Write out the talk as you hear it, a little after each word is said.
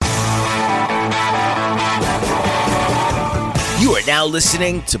You are now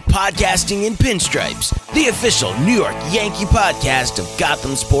listening to Podcasting in Pinstripes, the official New York Yankee podcast of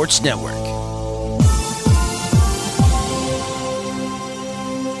Gotham Sports Network.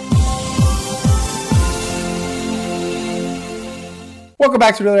 Welcome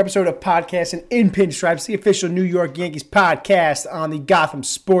back to another episode of Podcasting in Pinstripes, the official New York Yankees podcast on the Gotham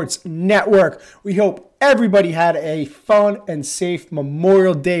Sports Network. We hope everybody had a fun and safe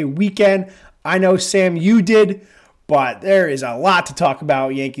Memorial Day weekend. I know, Sam, you did, but there is a lot to talk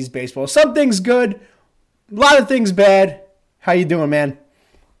about Yankees baseball. Some things good, a lot of things bad. How you doing, man?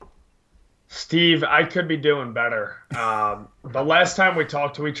 Steve, I could be doing better. The last time we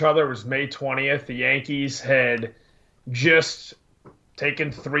talked to each other was May 20th. The Yankees had just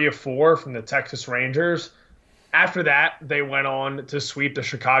taken 3 of 4 from the Texas Rangers. After that, they went on to sweep the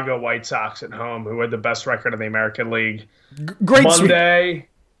Chicago White Sox at home, who had the best record in the American League. Great Monday, sweep.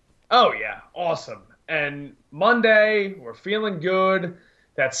 Oh, yeah, awesome. And Monday, we're feeling good.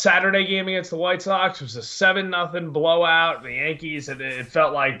 That Saturday game against the White Sox was a 7-0 blowout. The Yankees, it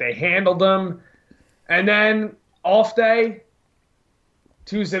felt like they handled them. And then off day,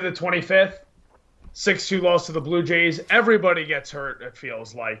 Tuesday the 25th, 6-2 loss to the Blue Jays. Everybody gets hurt, it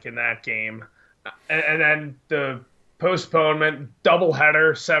feels like, in that game. And then the postponement,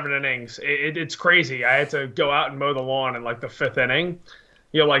 doubleheader, 7 innings. It's crazy. I had to go out and mow the lawn in like the 5th inning.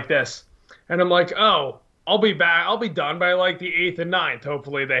 Like this. And I'm like, oh, I'll be back. I'll be done by like the 8th and 9th.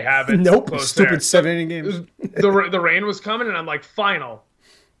 Hopefully they have it. Nope, close stupid there. 7-inning games. The rain was coming, and I'm like, final.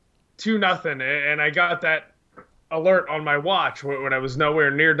 2-0. And I got that alert on my watch when I was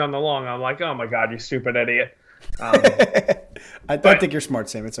nowhere near done the long. I'm like, oh my God, you stupid idiot. I think you're smart,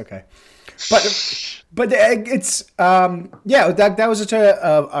 Sam. It's okay. But it's that was such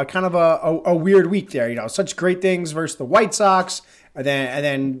a kind of a weird week there. Such great things versus the White Sox, and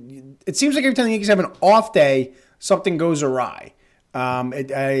then it seems like every time the Yankees have an off day, something goes awry.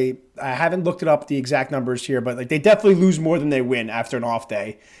 I haven't looked it up the exact numbers here, but like they definitely lose more than they win after an off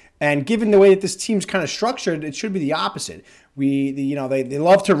day. And given the way that this team's kind of structured, it should be the opposite. They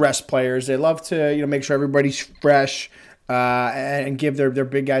love to rest players. They love to make sure everybody's fresh and give their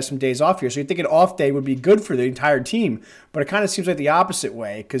big guys some days off here. So you think an off day would be good for the entire team, but it kind of seems like the opposite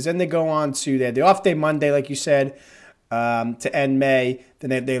way because then they go on to they have the off day Monday, like you said, to end May.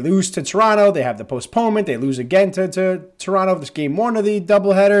 Then they lose to Toronto. They have the postponement. They lose again to Toronto. This game 1 of the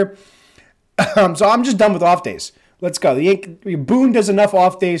doubleheader. So I'm just done with off days. Let's go. Boone does enough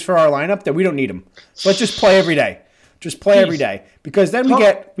off days for our lineup that we don't need him. So let's just play every day. Just play every day. Because then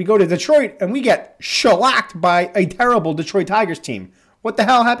we go to Detroit and we get shellacked by a terrible Detroit Tigers team. What the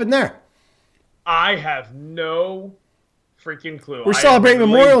hell happened there? I have no freaking clue. We're celebrating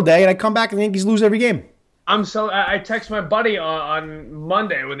Memorial Day and I come back and the Yankees lose every game. I text my buddy on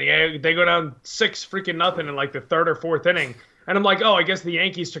Monday when they go down 6-0 in like the 3rd or 4th inning. And I'm like, oh, I guess the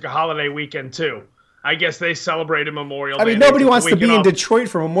Yankees took a holiday weekend too. I guess they celebrated Memorial Day. I mean, nobody wants to be in Detroit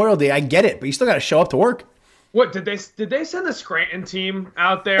for Memorial Day. I get it, but you still got to show up to work. What did they send the Scranton team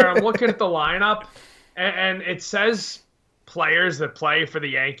out there? I'm looking at the lineup, and it says players that play for the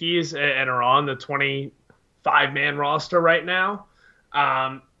Yankees and are on the 25-man roster right now.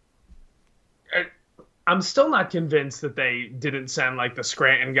 I'm still not convinced that they didn't send like the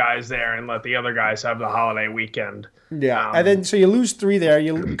Scranton guys there and let the other guys have the holiday weekend. Yeah, and then so you lose 3 there.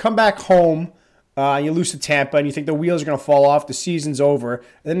 You come back home. You lose to Tampa, and you think the wheels are going to fall off. The season's over. And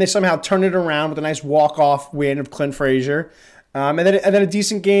then they somehow turn it around with a nice walk-off win of Clint Frazier. And then a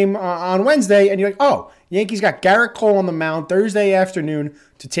decent game on Wednesday, and you're like, oh, Yankees got Garrett Cole on the mound Thursday afternoon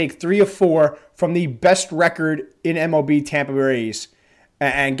to take 3 of 4 from the best record in MLB, Tampa Bay Rays.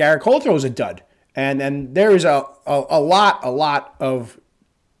 And Garrett Cole throws a dud. And then there is a lot of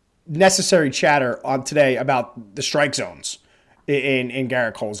necessary chatter on today about the strike zones in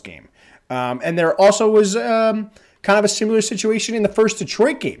Garrett Cole's game. And there also was kind of a similar situation in the first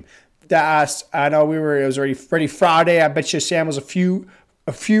Detroit game. I know it was already Friday. I bet you Sam was a few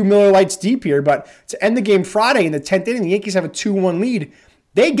Miller Lights deep here. But to end the game Friday in the 10th inning, the Yankees have a 2-1 lead.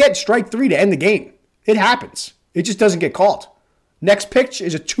 They get strike 3 to end the game. It happens. It just doesn't get called. Next pitch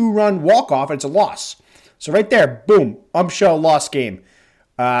is a 2-run walk-off, and it's a loss. So right there, boom, ump show, lost game.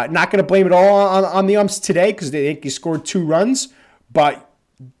 Not going to blame it all on the umps today because the Yankees scored 2 runs, but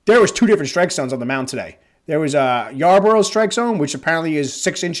there was 2 different strike zones on the mound today. There was Yarborough's strike zone, which apparently is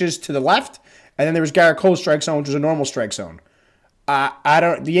 6 inches to the left, and then there was Garrett Cole's strike zone, which was a normal strike zone.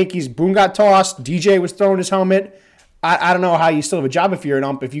 The Yankees, Boone got tossed. DJ was throwing his helmet. I don't know how you still have a job if you're an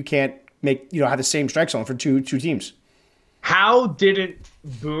ump if you can't have the same strike zone for two teams. How didn't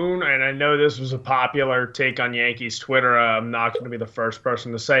Boone, and I know this was a popular take on Yankees Twitter, I'm not going to be the first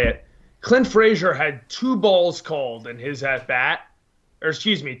person to say it, Clint Frazier had 2 balls called in his at-bat, or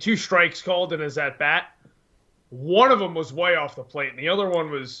excuse me, 2 strikes called in his at-bat. One of them was way off the plate, and the other one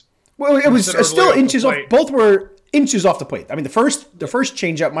was it was still inches off. plate. Both were inches off the plate. I mean, the first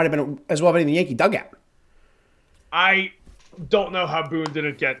changeup might have been as well been in the Yankee dugout. I don't know how Boone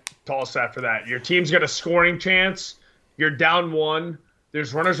didn't get tossed after that. Your team's got a scoring chance. You're down 1.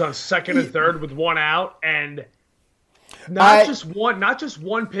 There's runners on second and third with 1 out, and not just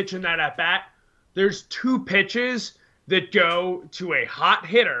one pitch in that at bat. There's 2 pitches that go to a hot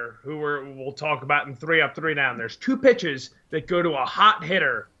hitter who we'll talk about in 3 up, 3 down. There's 2 pitches that go to a hot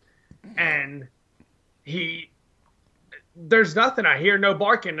hitter, and there's nothing. I hear no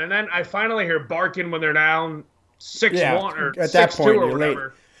barking, and then I finally hear barking when they're down 6-1 or 6-2 or whatever.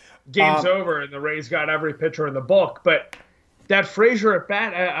 Late. Game's over, and the Rays got every pitcher in the book. But that Frazier at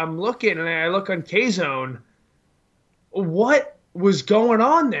bat, I'm looking, and I look on K-Zone. What was going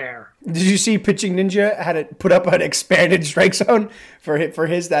on there? Did you see Pitching Ninja had it put up an expanded strike zone for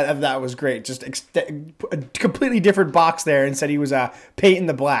his? That was great. Just a completely different box there, and said he was painting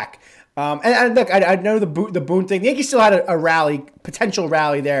the black. And look, I know the Boone thing. The Yankees still had a potential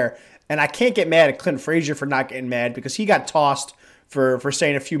rally there, and I can't get mad at Clint Frazier for not getting mad because he got tossed for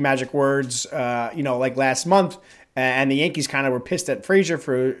saying a few magic words, like last month, and the Yankees kind of were pissed at Frazier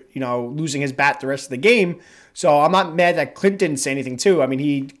for losing his bat the rest of the game. So I'm not mad that Clint didn't say anything too. I mean,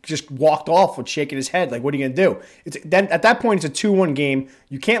 he just walked off with shaking his head. Like, what are you gonna do? Then at that point, it's a 2-1 game.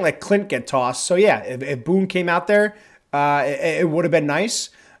 You can't let Clint get tossed. So yeah, if Boone came out there, it would have been nice.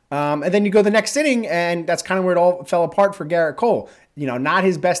 And then you go the next inning, and that's kind of where it all fell apart for Garrett Cole. Not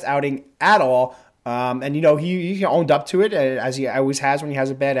his best outing at all. And he owned up to it as he always has when he has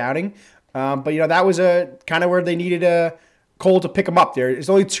a bad outing. But that was a kind of where they needed Cole to pick him up there. It's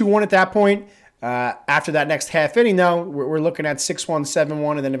only 2-1 at that point. After that next half inning, though, we're looking at 6-1,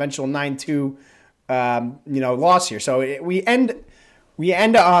 7-1, and then eventual 9-2, loss here. So we end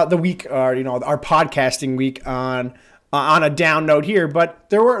the week, our podcasting week on a down note here. But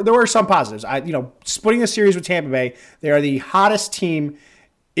there were some positives. Splitting the series with Tampa Bay, they are the hottest team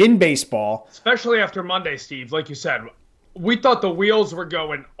in baseball, especially after Monday, Steve. Like you said, we thought the wheels were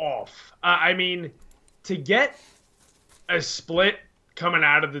going off. To get a split coming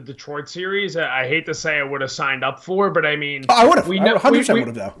out of the Detroit series, I hate to say I would have signed up for, but I mean, I would have. 100% would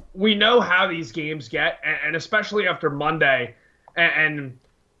have, though. We know how these games get, and especially after Monday and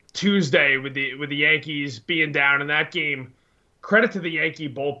Tuesday with the Yankees being down in that game. Credit to the Yankee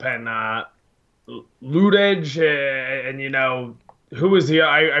bullpen, Ludage, and who was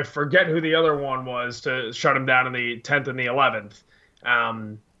I forget who the other one was to shut him down in the 10th and the 11th.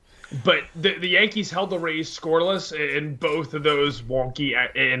 But the Yankees held the Rays scoreless in both of those wonky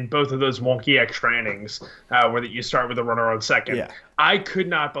extra innings, where you start with a runner on second. Yeah. I could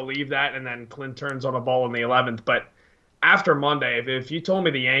not believe that, and then Clint turns on a ball in the 11th. But after Monday, if you told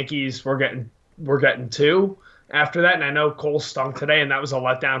me the Yankees were getting 2 after that, and I know Cole stunk today, and that was a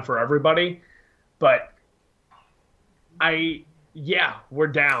letdown for everybody, but we're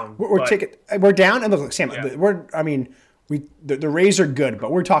down. We're down, and look, Sam, yeah. The Rays are good,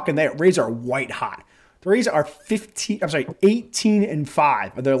 but we're talking the Rays are white hot. The Rays are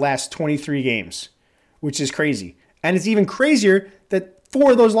 18-5 of their last 23 games, which is crazy. And it's even crazier that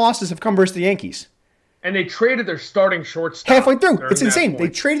 4 of those losses have come versus the Yankees. And they traded their starting shortstop. Halfway through. It's insane. They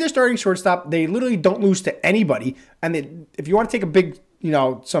traded their starting shortstop. They literally don't lose to anybody. And if you want to take a big,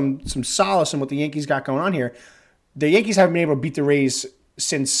 some solace in what the Yankees got going on here, the Yankees haven't been able to beat the Rays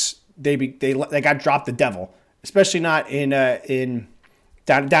since they got dropped the devil. Especially not down in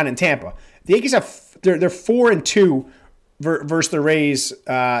Tampa. The Yankees they're 4-2 versus the Rays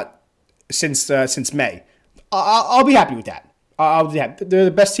since May. I'll be happy with that. They're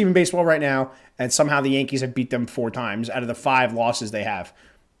the best team in baseball right now, and somehow the Yankees have beat them 4 times out of the 5 losses they have.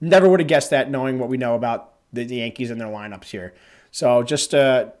 Never would have guessed that, knowing what we know about the Yankees and their lineups here. So just kind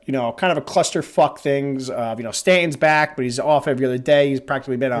of a clusterfuck things. Stanton's back, but he's off every other day. He's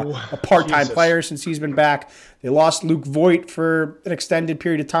practically been a part-time player since he's been back. They lost Luke Voit for an extended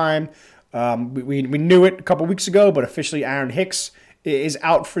period of time. We knew it a couple weeks ago, but officially Aaron Hicks is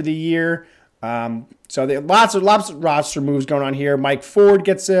out for the year. So there lots of roster moves going on here. Mike Ford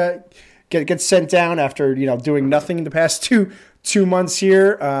gets sent down after doing nothing in the past two months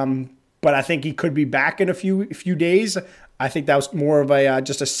here. But I think he could be back in a few days. I think that was more of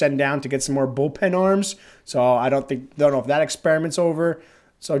just a send down to get some more bullpen arms. So I don't know if that experiment's over.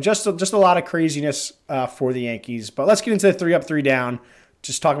 So just a lot of craziness for the Yankees. But let's get into the 3 up, 3 down.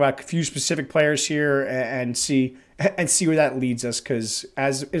 Just talk about a few specific players here and see where that leads us. Because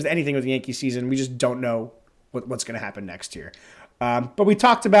as is anything with the Yankee season, we just don't know what's going to happen next year. But we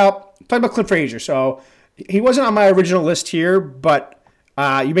talked about talking about Clint Frazier. So he wasn't on my original list here, but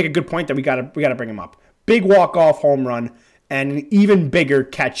you make a good point that we gotta bring him up. Big walk-off home run and an even bigger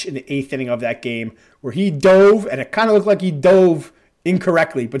catch in the 8th inning of that game where he dove, and it kind of looked like he dove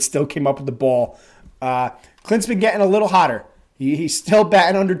incorrectly, but still came up with the ball. Clint's been getting a little hotter. He's still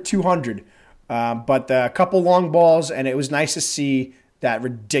batting under 200, but a couple long balls, and it was nice to see that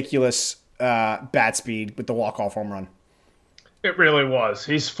ridiculous bat speed with the walk-off home run. It really was.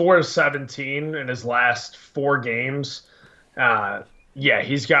 He's 4-17 in his last 4 games.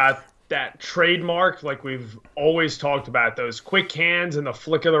 He's got that trademark like we've always talked about, those quick hands and the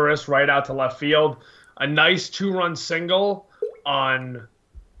flick of the wrist right out to left field. A nice 2-run single on,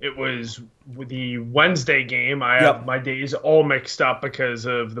 it was the Wednesday game. I have my days all mixed up because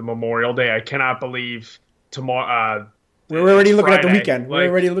of the Memorial Day. I cannot believe tomorrow. We're already looking at the weekend. We're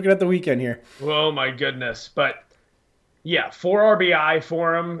already looking at the weekend here. Oh, my goodness. But, 4 RBI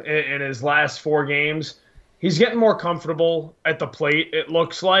for him in his last 4 games. He's getting more comfortable at the plate. It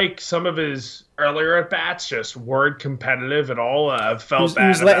looks like some of his earlier at-bats just weren't competitive at all. I've felt bad. He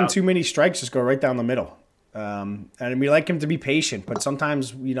was letting too many strikes just go right down the middle. And we like him to be patient, but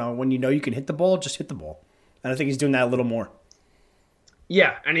sometimes, when you can hit the ball, just hit the ball. And I think he's doing that a little more.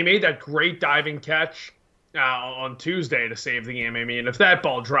 Yeah, and he made that great diving catch on Tuesday to save the game. I mean, if that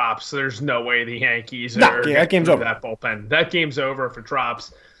ball drops, there's no way the Yankees are that game's over. That bullpen. That game's over if it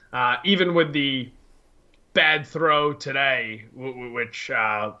drops. Even with the bad throw today, which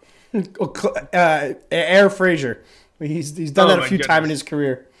Air Frazier, he's done that a few times in his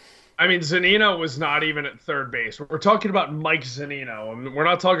career. I mean, Zunino was not even at third base. We're talking about Mike Zunino, and we're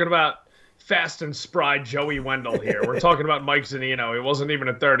not talking about fast and spry Joey Wendell here. We're talking about Mike Zunino. He wasn't even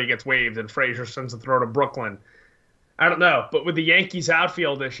at third. He gets waived, and Frazier sends the throw to Brooklyn. I don't know, but with the Yankees'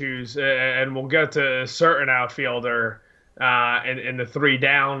 outfield issues, and we'll get to a certain outfielder in the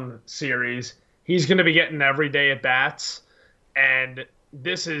 3-down series, he's going to be getting everyday at-bats, and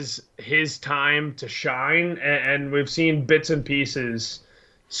this is his time to shine, and we've seen bits and pieces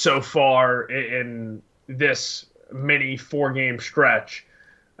so far in this mini 4-game stretch.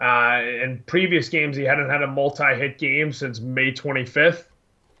 In previous games, he hadn't had a multi-hit game since May 25th.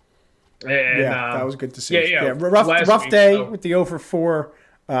 And, that was good to see. Rough day with the 0 for 4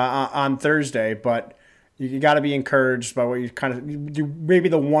 on Thursday, but you got to be encouraged by what you kind of do. Maybe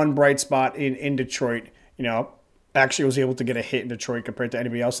the one bright spot in Detroit, actually was able to get a hit in Detroit compared to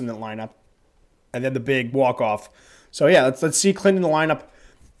anybody else in the lineup, and then the big walk-off. So let's see Clint in the lineup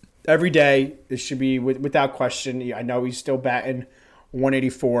every day. This should be without question. I know he's still batting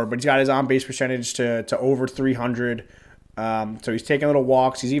 184, but he's got his on-base percentage to over 300. So he's taking little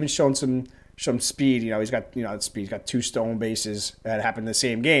walks. He's even shown some speed. He's got speed. He's got 2 stolen bases that happened in the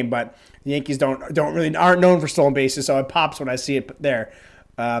same game. But the Yankees aren't known for stolen bases, so it pops when I see it there.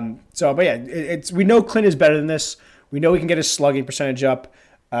 We know Clint is better than this. We know he can get his slugging percentage up.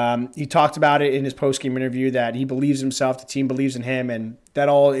 He talked about it in his post-game interview that he believes in himself, the team believes in him, and that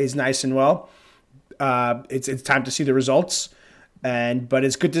all is nice and well. It's time to see the results. But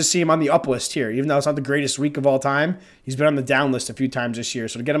it's good to see him on the up list here. Even though it's not the greatest week of all time, he's been on the down list a few times this year.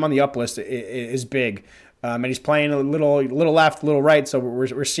 So to get him on the up list is big. And he's playing a little left, a little right, so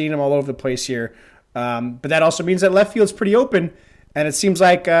we're seeing him all over the place here. But that also means that left field's pretty open, and it seems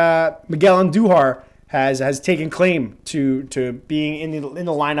like Miguel Andujar has taken claim to being in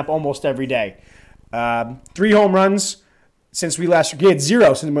the lineup almost every day. 3 home runs since he had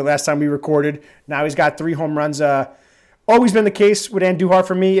 0 since the last time we recorded. Now he's got 3 home runs. Always been the case with Andujar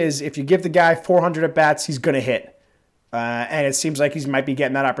for me is if you give the guy 400 at bats, he's going to hit. And it seems like he might be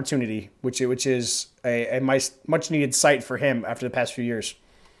getting that opportunity, which is a much needed sight for him after the past few years.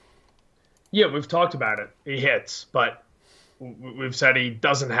 Yeah, we've talked about it. He hits, but we've said he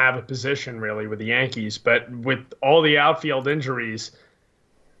doesn't have a position really with the Yankees. But with all the outfield injuries,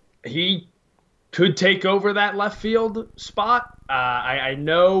 he could take over that left field spot. I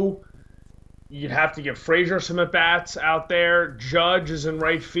know you'd have to give Frazier some at-bats out there. Judge is in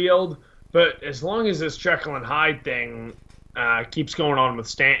right field. But as long as this Jekyll and Hyde thing keeps going on with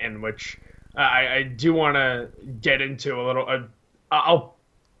Stanton, which I do want to get into a little, I'll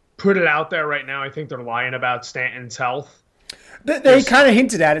put it out there right now. I think they're lying about Stanton's health. They kind of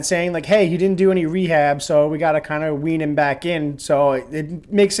hinted at it, saying like, hey, he didn't do any rehab, so we got to kind of wean him back in. So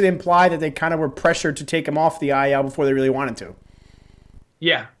it makes it imply that they kind of were pressured to take him off the IL before they really wanted to.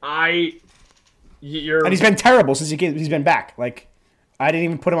 Yeah, and he's been terrible since he's been back. Like, I didn't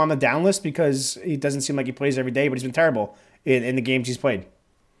even put him on the down list because he doesn't seem like he plays every day, but he's been terrible in the games he's played.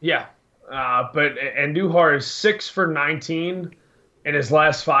 Yeah, but Andujar is 6 for 19 in his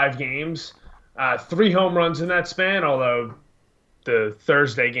last 5 games. 3 home runs in that span, although the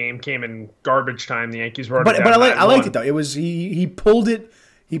Thursday game came in garbage time. The Yankees were But I liked it though. It was he pulled it.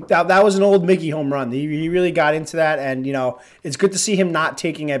 That was an old Mickey home run. He really got into that, and it's good to see him not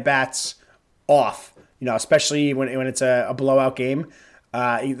taking at bats off. Especially when it's a blowout game.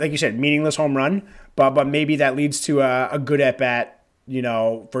 Like you said, meaningless home run, but maybe that leads to a good at bat.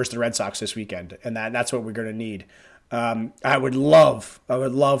 Versus the Red Sox this weekend, and that's what we're going to need. I would love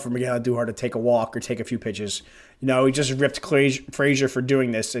for Miguel Andujar to take a walk or take a few pitches. He just ripped Frazier for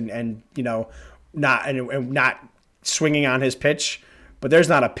doing this, and not swinging on his pitch. But there's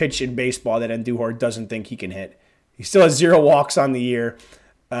not a pitch in baseball that Andujar doesn't think he can hit. He still has 0 walks on the year.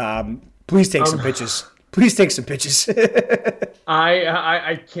 Please take some pitches. Please take some pitches.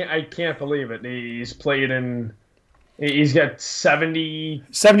 I can't believe it. He's got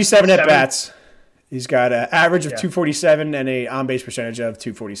 77 at bats. He's got an average of 247 and a on base percentage of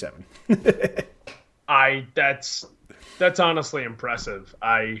 247. That's honestly impressive.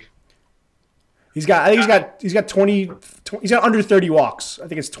 He's got under 30 walks. I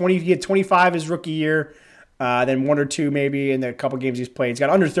think it's 20. He had 25 his rookie year, then 1 or 2 maybe in the couple games he's played. He's got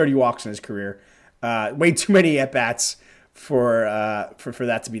under 30 walks in his career. Way too many at bats for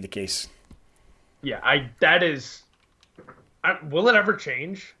that to be the case. Yeah, will it ever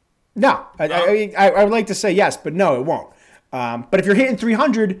change? No, I would like to say yes, but no, it won't. But if you're hitting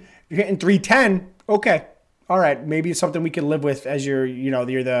 300, you're hitting 310. Okay, all right, maybe it's something we can live with as you're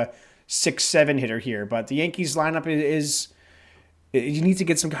the 6-7 hitter here. But the Yankees lineup is you need to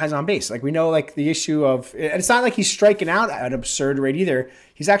get some guys on base. Like we know, like the issue of, and it's not like he's striking out at an absurd rate either.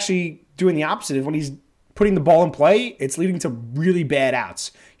 He's actually doing the opposite. When he's putting the ball in play, it's leading to really bad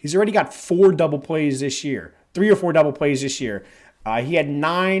outs. He's already got 4 double plays this year, 3 or 4 double plays this year. He had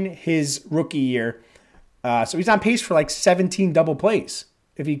 9 his rookie year. So he's on pace for like 17 double plays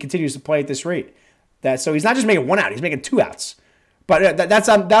if he continues to play at this rate. So he's not just making 1 out, he's making 2 outs. But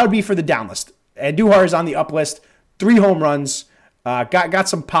that would be for the down list. Andujar is on the up list. 3 home runs. Got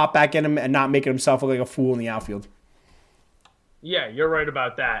some pop back in him and not making himself look like a fool in the outfield. Yeah, you're right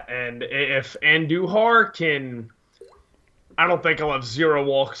about that. And if Andujar can, I don't think he'll have 0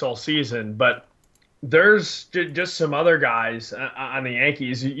 walks all season, but there's just some other guys on the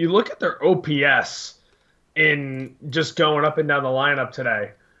Yankees. You look at their OPS in just going up and down the lineup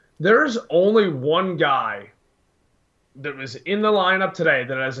today. There's only one guy that was in the lineup today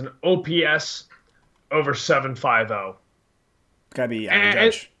that has an OPS over 750. Gotta be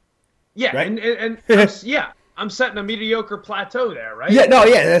Judge. Yeah, right? and I'm setting a mediocre plateau there, right? Yeah, no,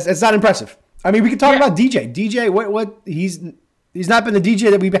 yeah, it's not impressive. I mean, we can talk about DJ. DJ, what he's not been the DJ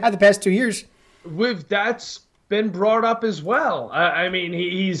that we've had the past 2 years. That's been brought up as well. I mean,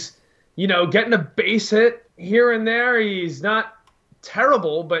 he's getting a base hit here and there. He's not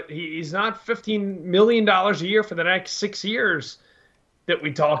terrible, but he's not $15 million a year for the next 6 years that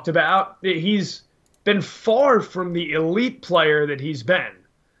we talked about. He's been far from the elite player that he's been,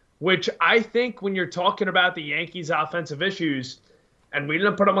 which I think when you're talking about the Yankees' offensive issues, and we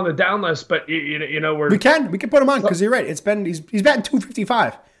didn't put him on the down list, but we can put him on because you're right. He's batting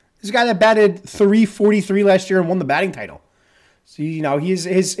 255. This guy that batted 343 last year and won the batting title. So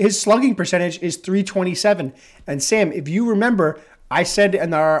his slugging percentage is 327. And Sam, if you remember, I said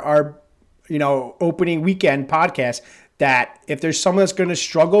in our opening weekend podcast that if there's someone that's going to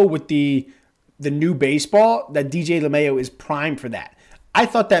struggle with the new baseball, that DJ LeMahieu is primed for that. I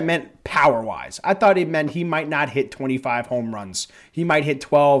thought that meant power-wise. I thought it meant he might not hit 25 home runs. He might hit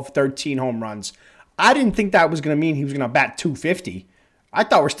 12, 13 home runs. I didn't think that was going to mean he was going to bat 250. I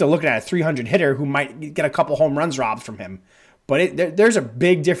thought we're still looking at a 300 hitter who might get a couple home runs robbed from him. But there's a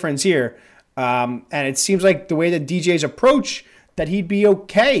big difference here. And it seems like the way that DJ's approach, that he'd be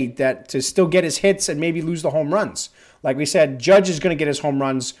okay to still get his hits and maybe lose the home runs. Like we said, Judge is going to get his home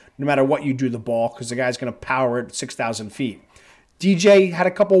runs no matter what you do to the ball because the guy's going to power it 6,000 feet. DJ had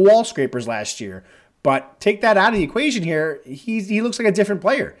a couple wall scrapers last year. But take that out of the equation here, he looks like a different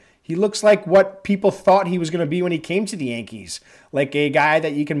player. He looks like what people thought he was going to be when he came to the Yankees. Like a guy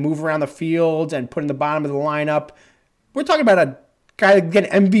that you can move around the field and put in the bottom of the lineup. We're talking about a guy that get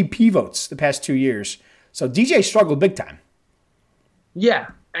MVP votes the past 2 years. So DJ struggled big time. Yeah,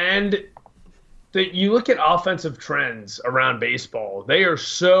 and you look at offensive trends around baseball. They are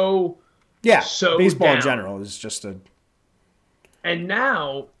so baseball down. In general is just a. And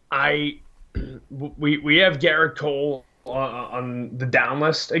now we have Garrett Cole on the down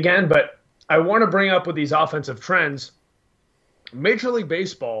list again, but I want to bring up with these offensive trends. Major League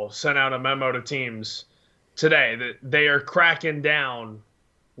Baseball sent out a memo to teams today that they are cracking down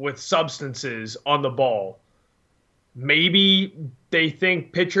with substances on the ball. Maybe they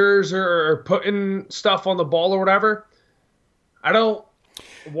think pitchers are putting stuff on the ball or whatever. I don't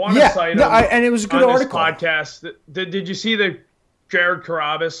want to cite him and it was a good article. Podcast. Did you see the Jared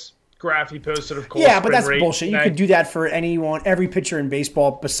Carrabis graph he posted of Cole? Yeah, but that's bullshit. You could do that for every pitcher in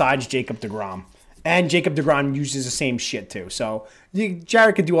baseball besides Jacob deGrom. And Jacob deGrom uses the same shit too. So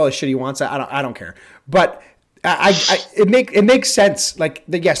Jared could do all the shit he wants. I don't care. But it makes sense. Like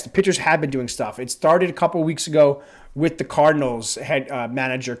yes, the pitchers have been doing stuff. It started a couple of weeks ago with the Cardinals head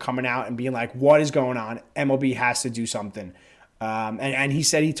manager coming out and being like, "What is going on? MLB has to do something." And he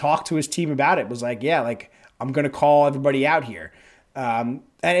said he talked to his team about it. Was like, "Yeah, like I'm gonna call everybody out here." And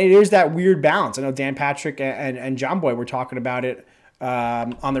it is that weird balance. I know Dan Patrick and John Boy were talking about it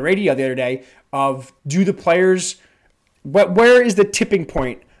on the radio the other day. Of do the players, where is the tipping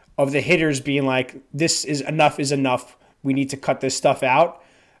point of the hitters being like, this is enough, we need to cut this stuff out,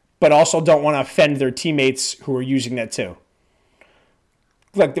 but also don't want to offend their teammates who are using that too.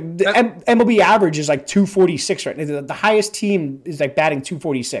 Like the MLB average is like 246 right now. The highest team is like batting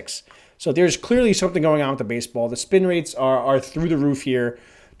 246. So there's clearly something going on with the baseball. The spin rates are through the roof here.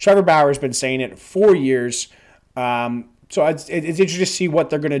 Trevor Bauer's been saying it for years. So it's interesting to see what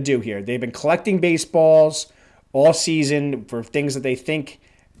they're going to do here. They've been collecting baseballs all season for things that they think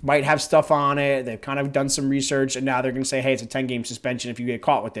might have stuff on it. They've kind of done some research, and now they're going to say, hey, it's a 10-game suspension if you get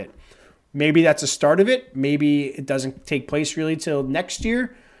caught with it. Maybe that's the start of it. Maybe it doesn't take place really till next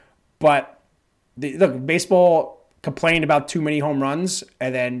year. But look, baseball complained about too many home runs,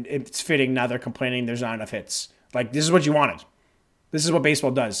 and then it's fitting now they're complaining there's not enough hits. Like, this is what you wanted. This is what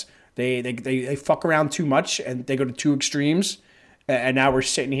baseball does. They fuck around too much and they go to two extremes, and now we're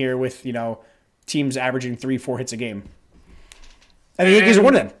sitting here with teams averaging 3-4 hits a game. And the Yankees are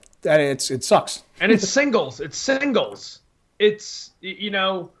one of them. And it sucks. And it's singles. It's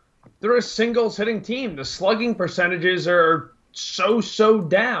they're a singles hitting team. The slugging percentages are so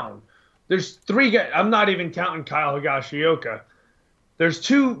down. There's 3 guys. I'm not even counting Kyle Higashioka. There's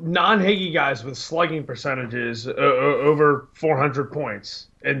 2 non-Higgy guys with slugging percentages over 400 points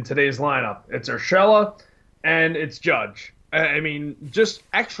in today's lineup. It's Urshela and it's Judge. I mean, just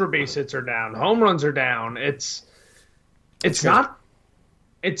extra base hits are down. Home runs are down. It's not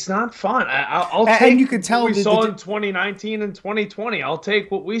fun. I'll take and you could tell what we saw in 2019 and 2020. I'll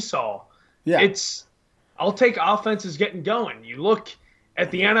take what we saw. Yeah. I'll take offenses getting going. You look at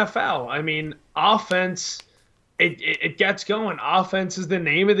the NFL. I mean, offense. It gets going. Offense is the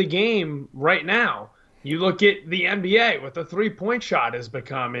name of the game right now. You look at the NBA, what the three-point shot has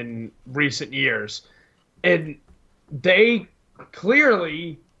become in recent years. And they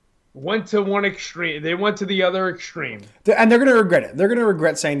clearly went to one extreme. They went to the other extreme. And they're going to regret it. They're going to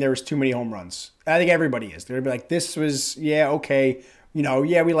regret saying there was too many home runs. I think everybody is. They're going to be like, this was, okay.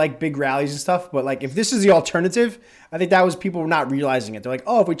 We like big rallies and stuff. But, like, if this is the alternative, I think that was people not realizing it. They're like,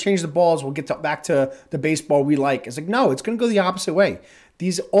 oh, if we change the balls, we'll get back to the baseball we like. It's like, no, it's going to go the opposite way.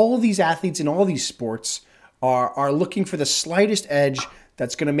 All of these athletes in all these sports are looking for the slightest edge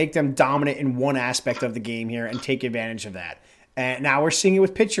that's going to make them dominant in one aspect of the game here and take advantage of that. And now we're seeing it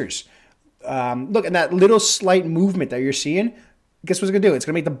with pitchers. Look, and that little slight movement that you're seeing, guess what it's going to do? It's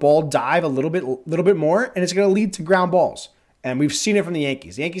going to make the ball dive a little bit more, and it's going to lead to ground balls. And we've seen it from the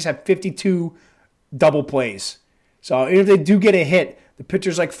Yankees. The Yankees have 52 double plays. So if they do get a hit, the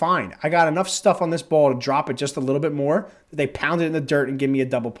pitcher's like, fine, I got enough stuff on this ball to drop it just a little bit more. They pound it in the dirt and give me a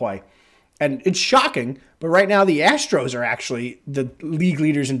double play. And it's shocking, but right now the Astros are actually the league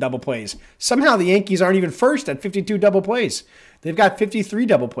leaders in double plays. Somehow the Yankees aren't even first at 52 double plays. They've got 53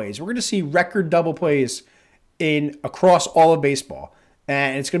 double plays. We're going to see record double plays across all of baseball.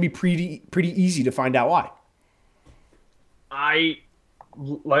 And it's going to be pretty easy to find out why.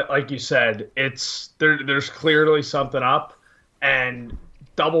 Like you said, there's clearly something up, and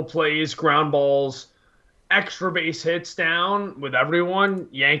double plays, ground balls, extra base hits down with everyone,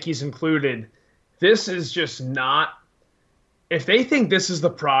 Yankees included. This is just not. If they think this is the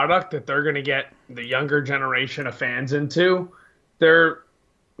product that they're going to get the younger generation of fans into, they're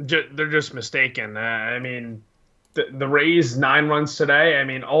just mistaken. I mean, the Rays 9 runs today. I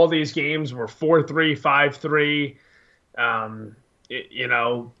mean, all these games were 4-3, 5-3.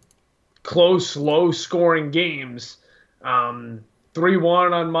 Close, low-scoring games.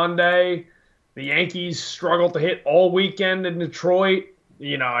 3-1 on Monday. The Yankees struggled to hit all weekend in Detroit.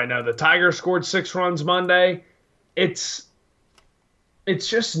 I know the Tigers scored 6 runs Monday. It's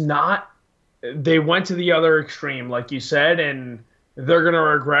just not. They went to the other extreme, like you said, and they're going to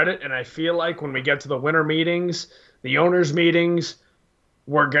regret it. And I feel like when we get to the winter meetings, the owners' meetings,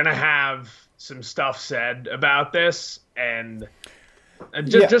 we're going to have some stuff said about this. And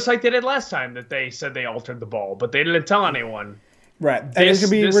just like they did last time that they said they altered the ball, but they didn't tell anyone. Right, and it's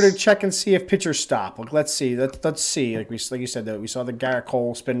gonna be we're gonna check and see if pitchers stop. Like, let's see, let's see. Like you said, that we saw the Garrett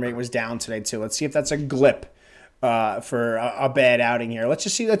Cole spin rate was down today too. Let's see if that's a glip for a bad outing here. Let's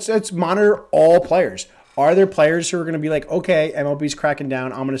just see. Let's monitor all players. Are there players who are gonna be like, okay, MLB's cracking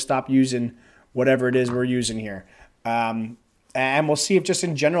down. I'm gonna stop using whatever it is we're using here, and we'll see if just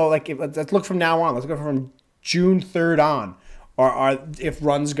in general, like, let's look from now on. Let's go from June 3rd on, or if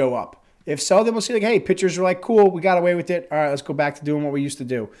runs go up. If so, then we'll see, like, hey, pitchers are like, cool, we got away with it. All right, let's go back to doing what we used to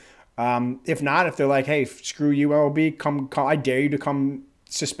do. If not, if they're like, hey, screw you, MLB, come, I dare you to come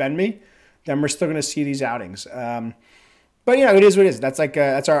suspend me, then we're still going to see these outings. But, it is what it is. That's like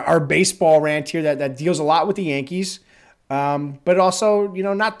that's our baseball rant here that deals a lot with the Yankees. But also,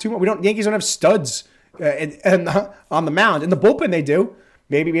 not too much. Yankees don't have studs and on the mound. In the bullpen, they do.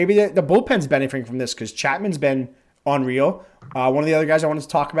 Maybe the bullpen's benefiting from this because Chapman's been unreal. One of the other guys I wanted to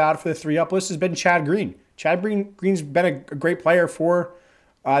talk about for the 3-up list has been Chad Green. Chad Green's been a great player for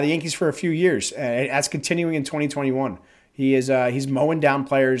the Yankees for a few years, and that's continuing in 2021. He's mowing down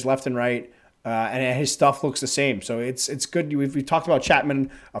players left and right, and his stuff looks the same. So it's good. We've talked about Chapman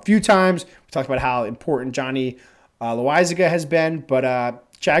a few times. We talked about how important Johnny Loizaga has been, but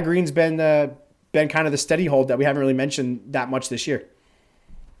Chad Green's been kind of the steady hold that we haven't really mentioned that much this year.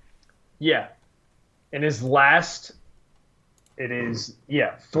 Yeah. In his last,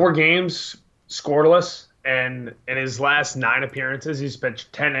 4 games scoreless, and in his last 9 appearances, he's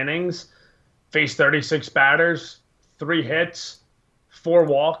pitched 10 innings, faced 36 batters, 3 hits, 4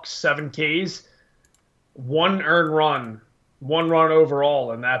 walks, 7 Ks, 1 earned run, 1 run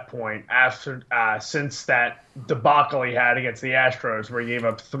overall in that point after since that debacle he had against the Astros where he gave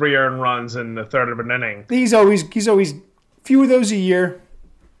up 3 earned runs in the third of an inning. He's always few of those a year.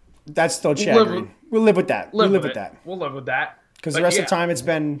 That's still Chad Green. We'll live with that. We'll live with that. We'll live with that. Because the rest of the time, it's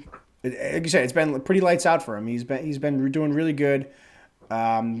been, like you said, it's been pretty lights out for him. He's been doing really good.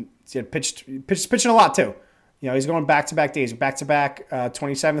 He's pitching a lot too. He's going back-to-back days, back-to-back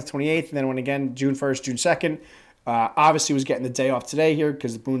 27th, 28th, and then went again June 1st, June 2nd. Obviously, was getting the day off today here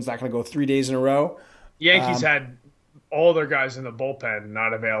because Boone's not going to go 3 days in a row. Yankees had all their guys in the bullpen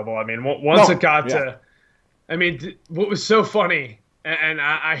not available. I mean, what was so funny. And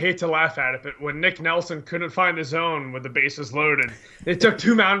I hate to laugh at it, but when Nick Nelson couldn't find the zone with the bases loaded, they took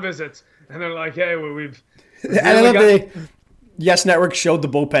 2 mound visits, and they're like, "Hey, we've." And I love Yes Network showed the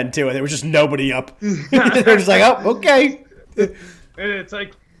bullpen too, and there was just nobody up. They're just like, "Oh, okay." It's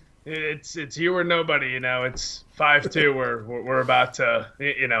like it's you or nobody. It's 5-2. We're about to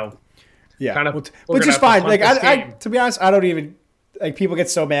yeah, kind of, which is fine. Like I to be honest, I don't even like people get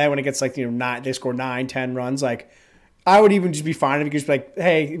so mad when it gets like 9. They score 9, 10 runs, like. I would even just be fine if you could just be like,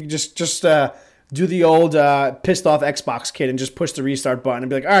 hey, just do the old pissed off Xbox kid and just push the restart button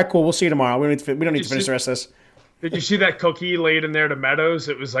and be like, all right, cool, we'll see you tomorrow. We don't need to finish the rest of this. Did you see that cookie laid in there to Meadows?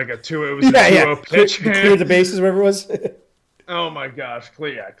 It was like a 2-0 pitch. Clear the bases, whatever it was. Oh my gosh,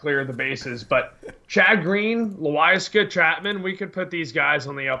 clear the bases. But Chad Green, Loizaga, Chapman, we could put these guys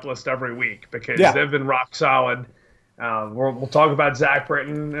on the up list every week because they've been rock solid. We'll talk about Zach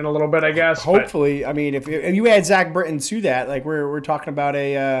Britton in a little bit, I guess. Hopefully, I mean, if you add Zach Britton to that, like we're talking about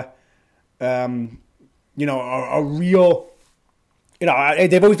a real,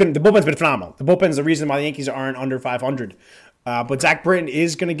 they've always been, the bullpen's been phenomenal. The bullpen's the reason why the Yankees aren't under 500. But Zach Britton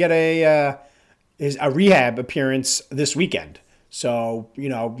is going to get a rehab appearance this weekend. So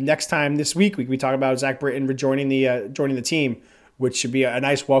next time this week we talk about Zach Britton rejoining the team, which should be a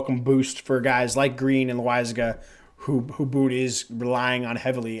nice welcome boost for guys like Green and Loizaga, who Boone is relying on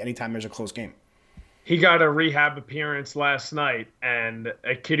heavily anytime there's a close game. He got a rehab appearance last night, and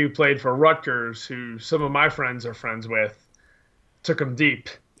a kid who played for Rutgers, who some of my friends are friends with, took him deep.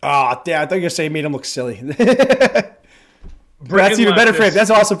 Oh, yeah, I thought you were saying he made him look silly. That's even better for him. That's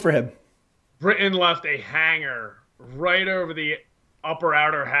awesome for him. Britton left a hanger right over the upper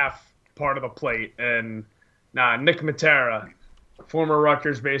outer half part of the plate, and Nick Matera, former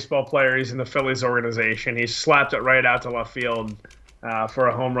Rutgers baseball player, he's in the Phillies organization. He slapped it right out to left field for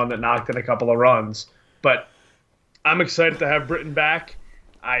a home run that knocked in a couple of runs. But I'm excited to have Britton back.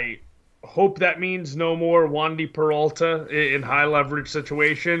 I hope that means no more Wandy Peralta in high leverage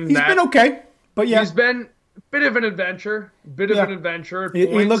situation. He's been okay, but yeah, he's been a bit of an adventure. He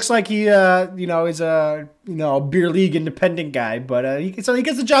looks like he is a beer league independent guy, but he gets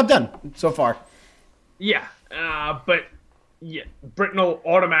the job done so far. Yeah, but. Yeah, Britton will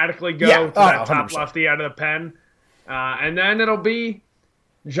automatically go to that top 100%. Lefty out of the pen. And then it'll be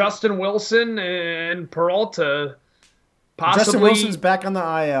Justin Wilson and Peralta. Possibly. Justin Wilson's back on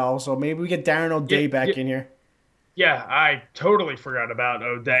the IL, so maybe we get Darren O'Day back in here. Yeah, I totally forgot about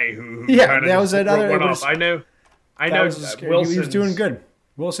O'Day, who that was another. I I know Wilson's, he was doing good.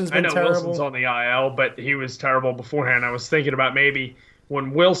 Wilson's been terrible. Wilson's on the IL, but he was terrible beforehand. I was thinking about maybe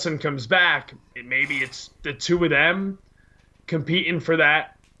when Wilson comes back, maybe it's the two of them competing for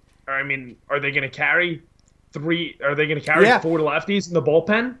that. Or, I mean, are they going to carry three? Are they going to carry four lefties in the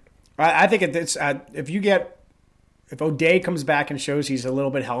bullpen? I think it's if O'Day comes back and shows he's a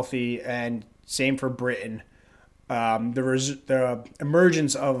little bit healthy, and same for Britton, the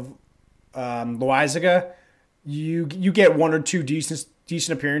emergence of Loaizaga, you get one or two decent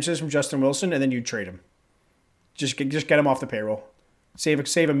appearances from Justin Wilson, and then you trade him. Just get him off the payroll. Save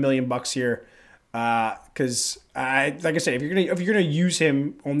 $1 million here, because like I said, if you're gonna use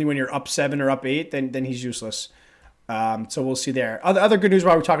him only when you're up 7 or up 8, then he's useless. So we'll see there. Other good news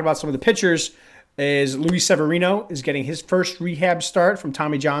while we're talking about some of the pitchers is Luis Severino is getting his first rehab start from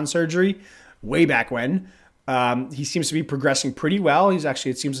Tommy John surgery way back when. He seems to be progressing pretty well. It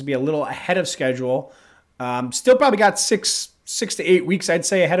seems to be a little ahead of schedule. Still probably got 6 to 8 weeks, I'd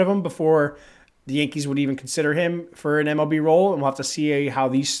say, ahead of him before the Yankees would even consider him for an MLB role, and we'll have to see how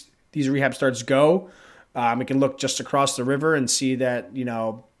these rehab starts go. We can look just across the river and see that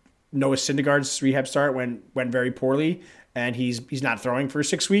Noah Syndergaard's rehab start went very poorly, and he's not throwing for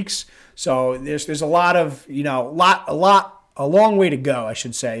 6 weeks. So there's a lot of a long way to go, I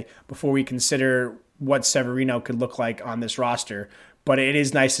should say, before we consider what Severino could look like on this roster. But it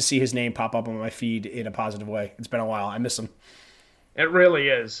is nice to see his name pop up on my feed in a positive way. It's been a while. I miss him. It really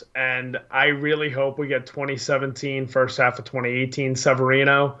is. And I really hope we get 2017, first half of 2018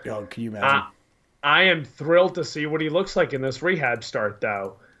 Severino. Oh, can you imagine? I am thrilled to see what he looks like in this rehab start,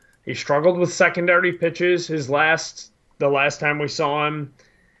 though. He struggled with secondary pitches the last time we saw him,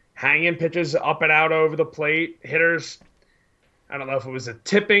 hanging pitches up and out over the plate. Hitters, I don't know if it was a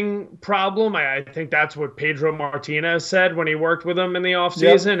tipping problem. I think that's what Pedro Martinez said when he worked with him in the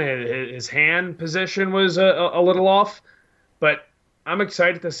offseason. Yep. His hand position was a little off. But I'm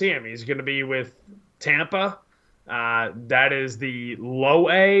excited to see him. He's going to be with Tampa. That is the low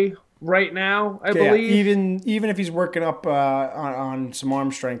A right now, I believe. Even if he's working up on some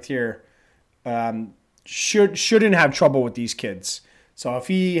arm strength here, shouldn't have trouble with these kids. So if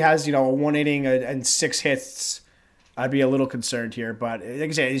he has a 1 inning and 6 hits, I'd be a little concerned here. But like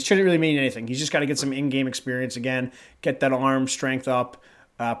I said, it shouldn't really mean anything. He's just got to get some in-game experience again, get that arm strength up.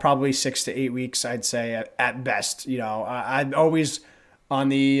 Probably 6 to 8 weeks, I'd say at best. I'm always on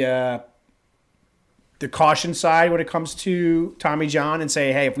the caution side when it comes to Tommy John and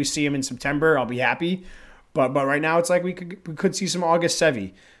say, hey, if we see him in September, I'll be happy. But right now, it's like we could see some August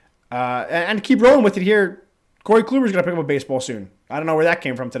Sevy. And keep rolling with it here. Corey Kluber's going to pick up a baseball soon. I don't know where that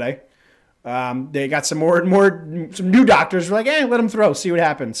came from today. They got some new doctors who are like, let him throw, see what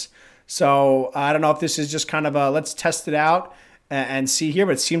happens. So I don't know if this is just kind of a let's test it out and see here,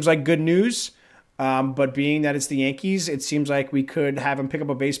 but it seems like good news. But being that it's the Yankees, it seems like we could have him pick up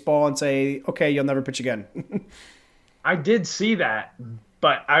a baseball and say, okay, you'll never pitch again. I did see that,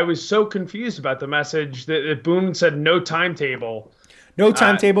 but I was so confused about the message that Boone said no timetable. No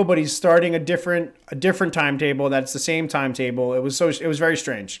timetable, but he's starting a different timetable. That's the same timetable. It was very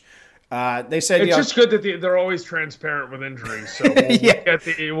strange. They said it's just good that they're always transparent with injuries. So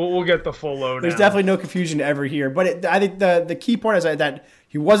we'll get the full load. There's definitely no confusion ever here. But I think the key part is that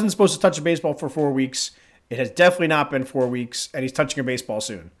he wasn't supposed to touch a baseball for 4 weeks. It has definitely not been 4 weeks, and he's touching a baseball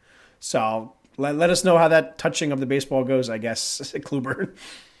soon. So let us know how that touching of the baseball goes, I guess, Kluber.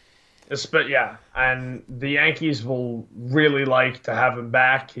 But yeah, and the Yankees will really like to have him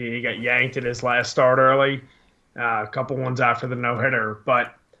back. He got yanked in his last start early, a couple ones after the no-hitter,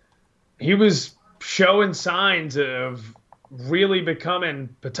 but he was showing signs of really becoming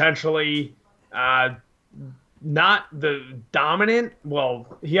potentially not the dominant. Well,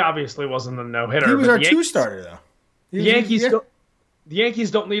 he obviously wasn't the no-hitter. He was our two-starter, though. The Yankees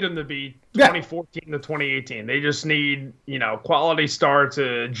don't need him to be 2014 to 2018. They just need, quality starts,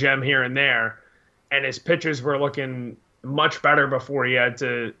 a gem here and there. And his pitches were looking much better before he had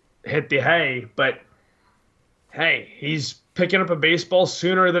to hit the hay. But, hey, he's picking up a baseball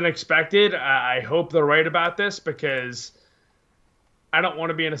sooner than expected. I hope they're right about this because I don't want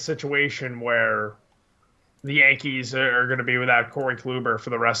to be in a situation where the Yankees are going to be without Corey Kluber for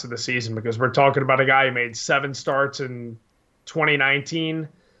the rest of the season because we're talking about a guy who made 7 starts in 2019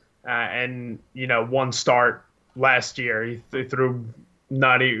 and 1 start last year. He threw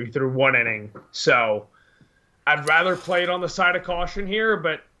 1 inning. So I'd rather play it on the side of caution here,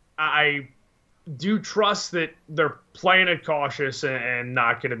 but I do trust that they're playing it cautious and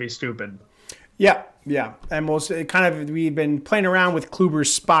not going to be stupid. Yeah. And we've been playing around with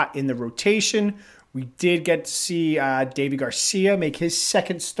Kluber's spot in the rotation. We did get to see Davy Garcia make his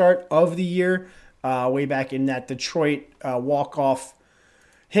second start of the year way back in that Detroit walk-off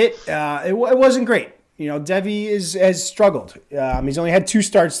hit. It wasn't great. Devi has struggled. He's only had 2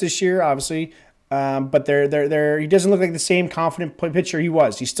 starts this year, obviously, but he doesn't look like the same confident pitcher he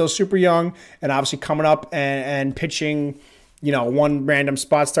was. He's still super young, and obviously coming up and pitching, one random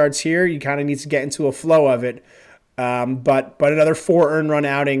spot starts here, you kind of need to get into a flow of it. But another 4 earned run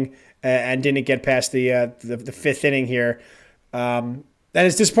outing and didn't get past the 5th inning here. That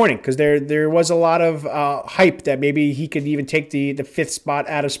is disappointing because there was a lot of hype that maybe he could even take the 5th spot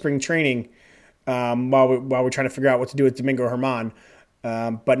out of spring training while we're trying to figure out what to do with Domingo Germán.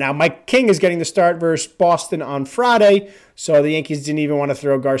 But now Mike King is getting the start versus Boston on Friday, so the Yankees didn't even want to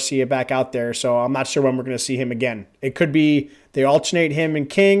throw Garcia back out there. So I'm not sure when we're going to see him again. It could be they alternate him and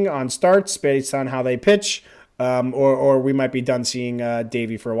King on starts based on how they pitch, or we might be done seeing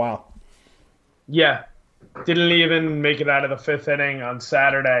Davey for a while. Yeah, didn't even make it out of the 5th inning on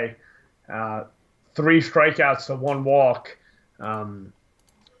Saturday. 3 strikeouts to 1 walk.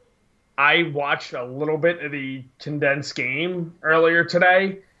 I watched a little bit of the condensed game earlier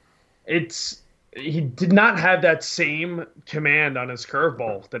today. He did not have that same command on his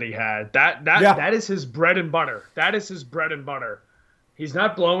curveball that he had. That is his bread and butter. That is his bread and butter. He's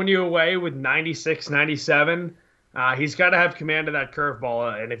not blowing you away with 96, 97. He's got to have command of that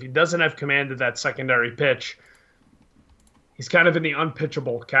curveball, and if he doesn't have command of that secondary pitch, he's kind of in the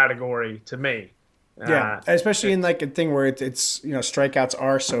unpitchable category to me. Yeah, especially in like a thing where it's strikeouts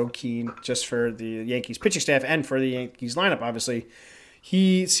are so keen just for the Yankees pitching staff and for the Yankees lineup. Obviously,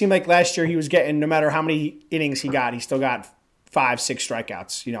 he seemed like last year he was getting, no matter how many innings he got, he still got 5, 6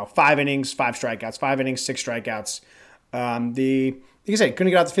 strikeouts. 5 innings, 5 strikeouts, 5 innings, 6 strikeouts. Like I said,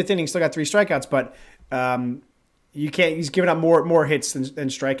 couldn't get out the 5th inning, still got 3 strikeouts, but you can't. He's giving up more hits than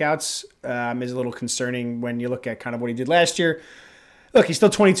strikeouts. Is a little concerning when you look at kind of what he did last year. Look, he's still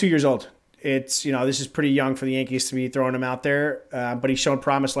 22 years old. It's this is pretty young for the Yankees to be throwing him out there, but he's shown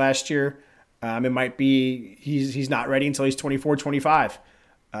promise last year. It might be he's not ready until he's 24, 25,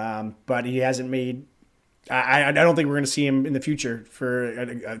 but he hasn't made. I don't think we're going to see him in the future for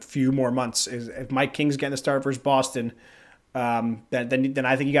a few more months. If Mike King's getting the start versus Boston, then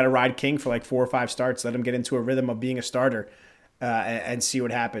I think you got to ride King for like 4 or 5 starts. Let him get into a rhythm of being a starter, and see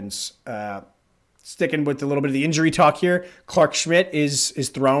what happens. Sticking with a little bit of the injury talk here, Clark Schmidt is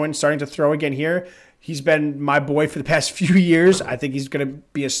starting to throw again here. He's been my boy for the past few years. I think he's going to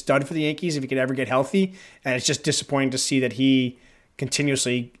be a stud for the Yankees if he could ever get healthy. And it's just disappointing to see that he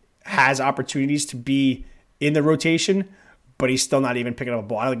continuously has opportunities to be in the rotation, but he's still not even picking up a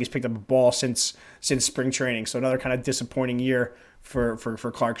ball. I don't think he's picked up a ball since spring training. So another kind of disappointing year for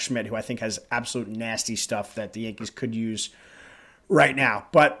Clark Schmidt, who I think has absolute nasty stuff that the Yankees could use right now.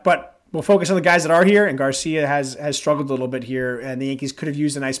 But we'll focus on the guys that are here, and Garcia has struggled a little bit here, and the Yankees could have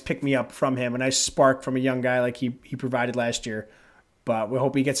used a nice pick-me-up from him, a nice spark from a young guy like he provided last year. But we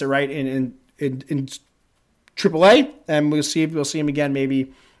hope he gets it right in AAA, and we'll see him again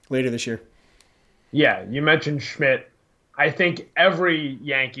maybe later this year. Yeah, you mentioned Schmidt. I think every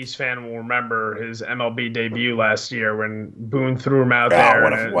Yankees fan will remember his MLB debut last year when Boone threw him out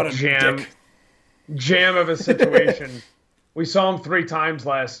there. What a jam of a situation. We saw him 3 times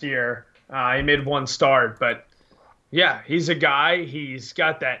last year. He made 1 start, but yeah, he's a guy. He's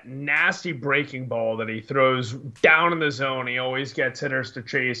got that nasty breaking ball that he throws down in the zone. He always gets hitters to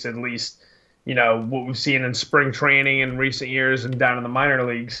chase, at least, what we've seen in spring training in recent years and down in the minor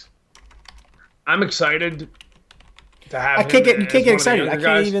leagues. I'm excited to have him. You can't get excited. I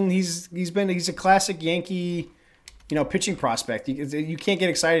can't even. He's a classic Yankee, pitching prospect. You can't get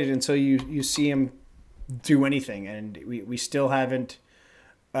excited until you see him do anything, and we still haven't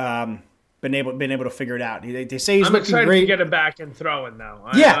been able to figure it out. They say he's looking great. I'm excited to get him back and throwing though.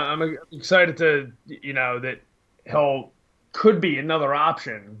 I'm excited to that he'll could be another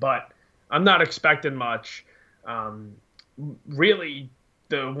option, but I'm not expecting much. Really,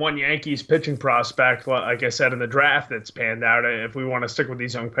 the one Yankees pitching prospect, like I said in the draft, that's panned out, if we want to stick with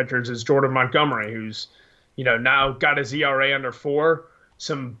these young pitchers, is Jordan Montgomery, who's now got his ERA under 4.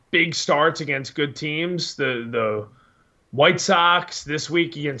 Some big starts against good teams. The White Sox this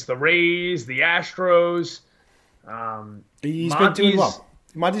week against the Rays, the Astros. He's been doing well.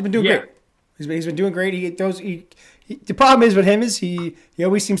 Monty's been doing great. He's been doing great. The problem is with him is he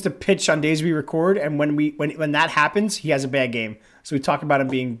always seems to pitch on days we record, and when that happens, he has a bad game. So we talk about him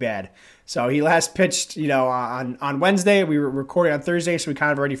being bad. So he last pitched, on Wednesday. We were recording on Thursday, so we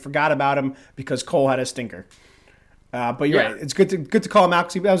kind of already forgot about him because Cole had a stinker. But you're right. It's good to call him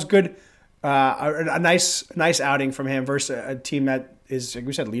out because that was good. A nice outing from him versus a team that is, like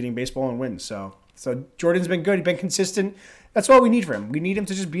we said, leading baseball in wins. So So Jordan's been good. He's been consistent. That's all we need for him. We need him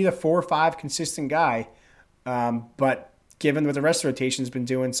to just be the 4 or 5 consistent guy. But given what the rest of the rotation's been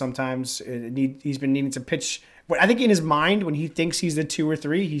doing, sometimes he's been needing to pitch. But I think in his mind, when he thinks he's the 2 or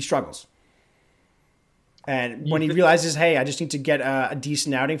 3, he struggles. And when he realizes, hey, I just need to get a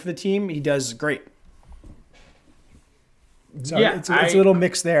decent outing for the team, he does great. So yeah, it's a little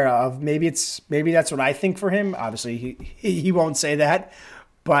mix there of maybe that's what I think for him. Obviously, he won't say that,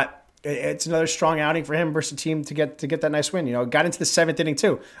 but it's another strong outing for him versus a team to get that nice win. Got into the 7th inning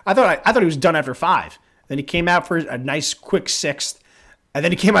too. I thought he was done after 5. Then he came out for a nice quick 6th, and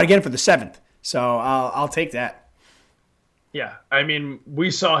then he came out again for the 7th. So I'll take that. Yeah, I mean,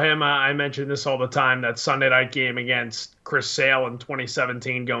 we saw him, I mention this all the time, that Sunday night game against Chris Sale in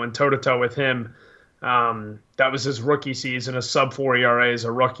 2017, going toe-to-toe with him. That was his rookie season, a sub-4 ERA as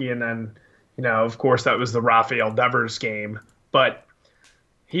a rookie, and then, of course, that was the Rafael Devers game. But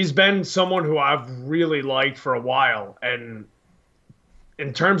he's been someone who I've really liked for a while, and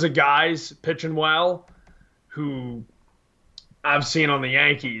in terms of guys pitching well, who I've seen on the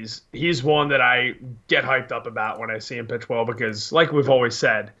Yankees, he's one that I get hyped up about when I see him pitch well because, like we've always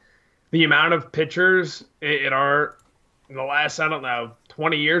said, the amount of pitchers in the last,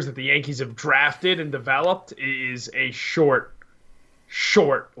 20 years that the Yankees have drafted and developed is a short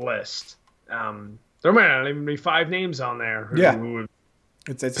list. There might not even be 5 names on there who would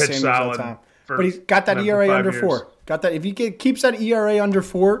it's the same all the time. But he's got that ERA under 4. Got that. If he keeps that ERA under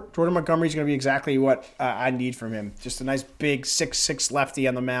 4, Jordan Montgomery's going to be exactly what I need from him. Just a nice big 6'6" lefty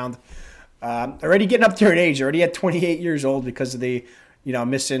on the mound. Already getting up there in age. Already at 28 years old because of the,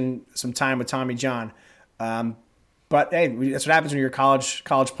 missing some time with Tommy John. But hey, that's what happens when you're a college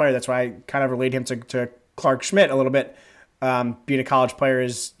player. That's why I kind of relate him to Clark Schmidt a little bit. Being a college player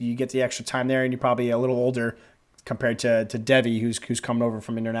is you get the extra time there, and you're probably a little older compared to Devi, who's coming over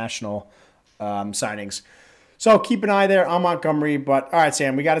from international signings. So keep an eye there on Montgomery. But all right,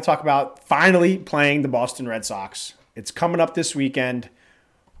 Sam, we got to talk about finally playing the Boston Red Sox. It's coming up this weekend.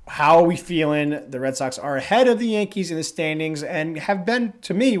 How are we feeling? The Red Sox are ahead of the Yankees in the standings and have been,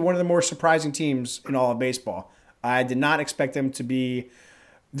 to me, one of the more surprising teams in all of baseball. I did not expect them to be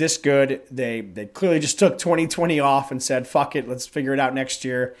this good. They clearly just took 2020 off and said, fuck it, let's figure it out next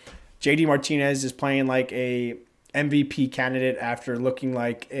year. JD Martinez is playing like a MVP candidate after looking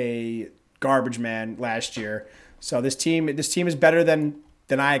like a garbage man last year. So this team is better than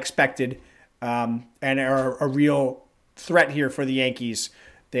I expected, and are a real threat here for the Yankees.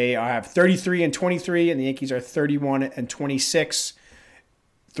 They have 33-23, and the Yankees are 31-26.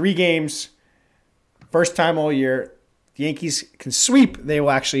 3 games, first time all year. The Yankees can sweep. They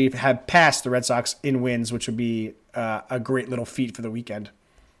will actually have passed the Red Sox in wins, which would be a great little feat for the weekend.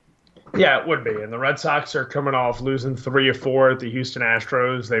 Yeah, it would be. And the Red Sox are coming off losing 3 or 4 at the Houston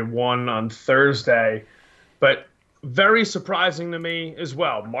Astros. They won on Thursday. But very surprising to me as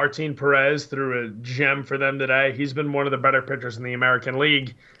well. Martin Perez threw a gem for them today. He's been one of the better pitchers in the American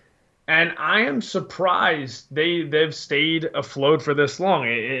League. And I am surprised they've stayed afloat for this long.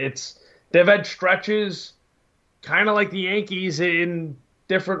 They've had stretches kind of like the Yankees in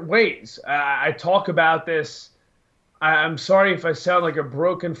different ways. I talk about this. I'm sorry if I sound like a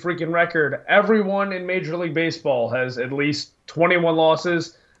broken freaking record. Everyone in Major League Baseball has at least 21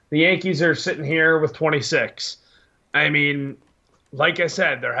 losses. The Yankees are sitting here with 26. I mean, like I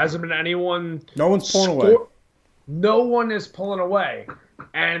said, there hasn't been anyone. No one's pulling away. No one is pulling away.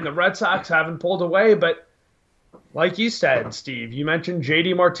 And the Red Sox haven't pulled away, but like you said, Steve, you mentioned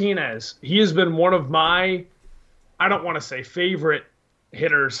JD Martinez. He has been one of my, I don't want to say favorite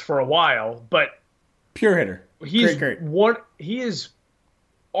hitters for a while, but pure hitter. He's great. He is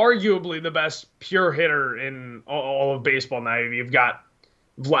arguably the best pure hitter in all of baseball now. You've got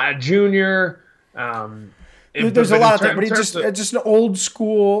Vlad Jr. There's a lot of things, but he's just an old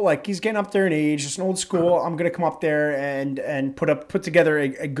school. Like he's getting up there in age. Just an old school. I'm gonna come up there and put together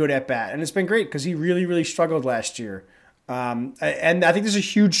a good at bat, and it's been great because he really struggled last year. And I think there's a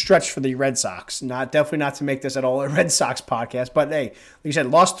huge stretch for the Red Sox. Definitely not to make this at all a Red Sox podcast, but hey, like you said,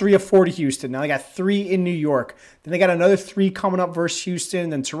 lost 3 of 4 to Houston. Now they got 3 in New York. Then they got another 3 coming up versus Houston,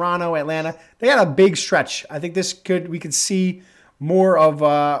 then Toronto, Atlanta. They got a big stretch. I think we could see more of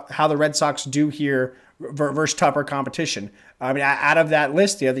how the Red Sox do here versus tougher competition. I mean, out of that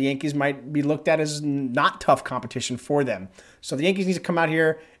list, the Yankees might be looked at as not tough competition for them. So the Yankees need to come out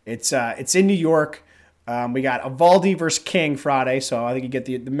here. It's in New York. We got Eovaldi versus King Friday, so I think you get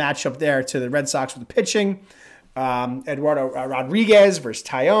the matchup there to the Red Sox with the pitching. Eduardo Rodriguez versus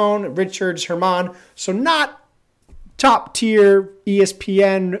Tyone, Richards, Herman. So not top tier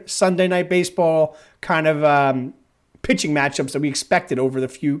ESPN Sunday Night Baseball kind of pitching matchups that we expected over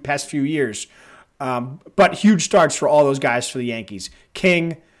the past few years. But huge starts for all those guys for the Yankees.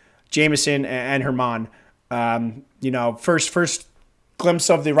 King, Jameson, and Herman. First glimpse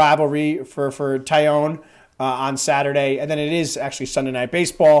of the rivalry for Tyone on Saturday, and then it is actually Sunday Night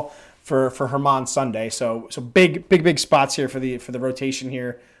Baseball for Herman Sunday. So big spots here for the rotation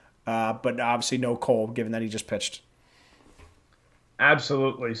here, but obviously no Cole given that he just pitched.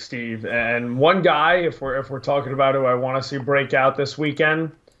 Absolutely, Steve. And one guy, if we're talking about who I want to see break out this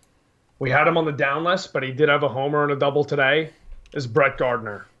weekend, we had him on the down list, but he did have a homer and a double today, is Brett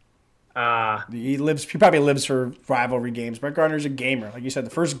Gardner. He probably lives for rivalry games. Brett Gardner's a gamer. Like you said,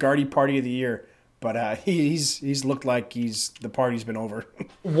 the first Gardy party of the year. But he's looked like the party's been over.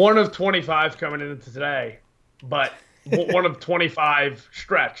 1 of 25 coming into today, but 1 of 25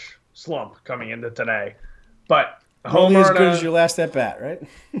 stretch slump coming into today. But homer only as good as your last at bat, right?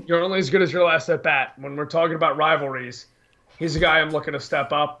 You're only as good as your last at bat. When we're talking about rivalries, he's a guy I'm looking to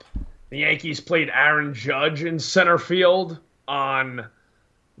step up. The Yankees played Aaron Judge in center field on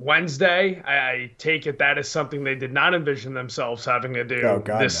Wednesday. I take it that is something they did not envision themselves having to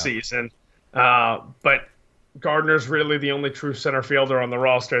do season. But Gardner's really the only true center fielder on the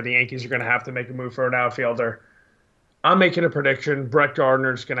roster. The Yankees are going to have to make a move for an outfielder. I'm making a prediction. Brett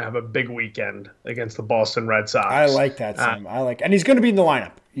Gardner's going to have a big weekend against the Boston Red Sox. I like that, Sam. And he's going to be in the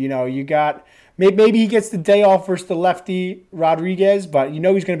lineup. You got maybe he gets the day off versus the lefty Rodriguez, but he's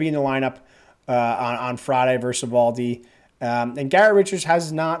going to be in the lineup on Friday versus Eovaldi. And Garrett Richards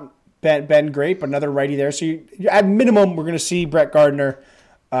has not been great, but another righty there. So at minimum, we're going to see Brett Gardner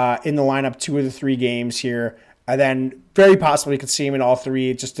in the lineup 2 of the 3 games here. And then very possibly could see him in all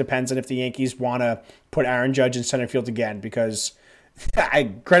 3. It just depends on if the Yankees want to put Aaron Judge in center field again, because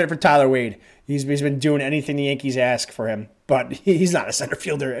credit for Tyler Wade. He's been doing anything the Yankees ask for him, but he's not a center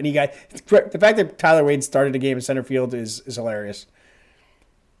fielder. And the fact that Tyler Wade started a game in center field is hilarious.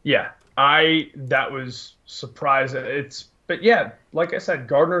 Yeah, that was surprising. But yeah, like I said,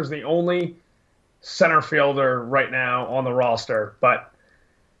 Gardner's the only center fielder right now on the roster, but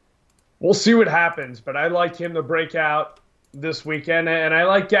we'll see what happens. But I like him to break out this weekend, and I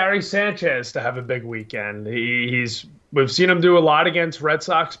like Gary Sanchez to have a big weekend. We've seen him do a lot against Red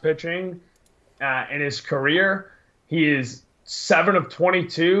Sox pitching in his career. He is 7 of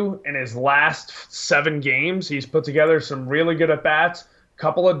 22 in his last 7 games. He's put together some really good at-bats,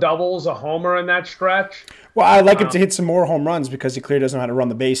 couple of doubles, a homer in that stretch. Well, I'd like him to hit some more home runs because he clearly doesn't know how to run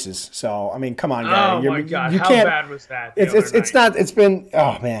the bases. So, I mean, come on, Gary. Oh, my God. How bad was that? It's been,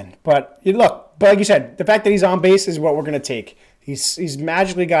 oh, man. But like you said, the fact that he's on base is what we're going to take. He's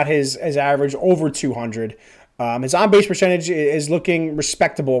magically got his average over 200. His on-base percentage is looking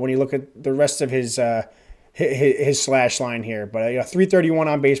respectable when you look at the rest of his slash line here. But 331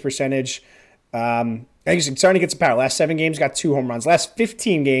 on-base percentage. He's starting to get some power. Last 7 games, got 2 home runs. Last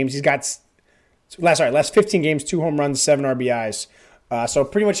 15 games, last 15 games, 2 home runs, 7 RBIs. So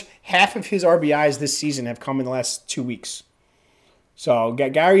pretty much half of his RBIs this season have come in the last 2 weeks. So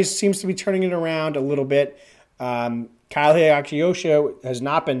Gary seems to be turning it around a little bit. Kyle Hiyashioka has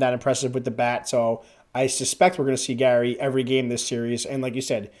not been that impressive with the bat, so I suspect we're going to see Gary every game this series. And like you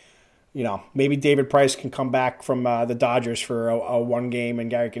said, maybe David Price can come back from the Dodgers for a 1 game,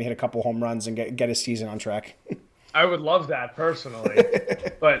 and Gary can hit a couple home runs and get his season on track. I would love that personally.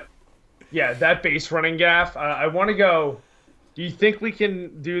 But, yeah, that base running gaff, I want to go, do you think we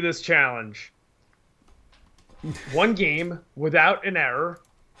can do this challenge? 1 game without an error,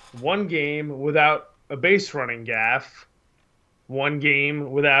 1 game without a base running gaff, 1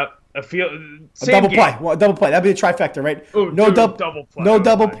 game without a double play. Well, double play. That'd be a trifecta, right? Ooh, double play. No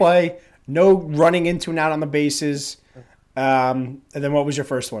double play. No running into and out on the bases. And then what was your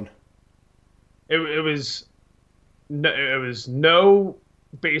first one? It was no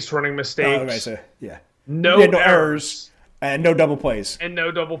base running mistakes. Oh, okay, so, yeah. No errors. And no double plays.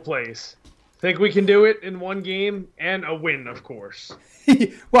 Think we can do it in 1 game and a win, of course.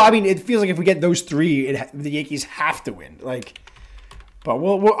 Well, I mean, it feels like if we get those 3, the Yankees have to win. But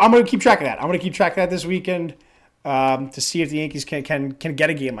I'm going to keep track of that. I'm going to keep track of that this weekend to see if the Yankees can get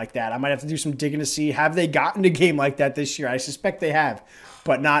a game like that. I might have to do some digging to see, have they gotten a game like that this year? I suspect they have,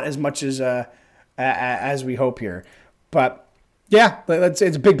 but not as much as we hope here. But yeah, it's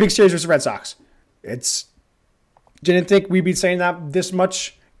a big series versus the Red Sox. Didn't think we'd be saying that this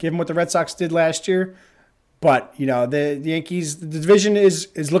much, given what the Red Sox did last year. But the Yankees, the division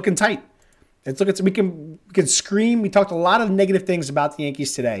is looking tight. We can scream. We talked a lot of negative things about the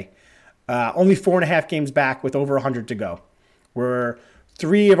Yankees today. Only 4.5 games back with over 100 to go. We're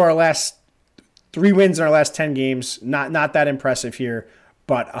 3 wins in our last 10 games. Not that impressive here,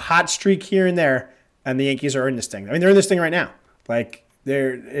 but a hot streak here and there, and the Yankees are in this thing. I mean, they're in this thing right now.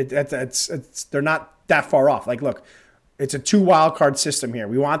 They're not that far off. Like, look, it's a 2 wild card system here.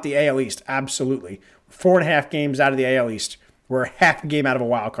 We want the AL East, absolutely. 4.5 games out of the AL East. We're half a game out of a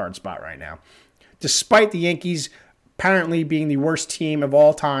wild card spot right now. Despite the Yankees apparently being the worst team of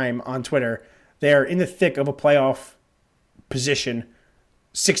all time on Twitter, they are in the thick of a playoff position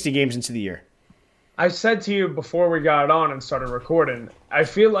 60 games into the year. I said to you before we got on and started recording, I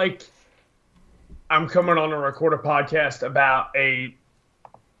feel like I'm coming on to record a podcast about a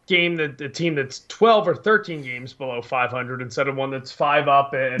game that the team that's 12 or 13 games below 500 instead of one that's 5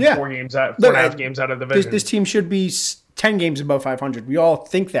 up and 4.5 games out of the division. This team should be 10 games above 500. We all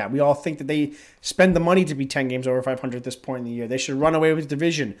think that. We all think that they spend the money to be 10 games over 500 at this point in the year. They should run away with the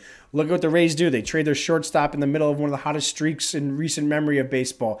division. Look at what the Rays do. They trade their shortstop in the middle of one of the hottest streaks in recent memory of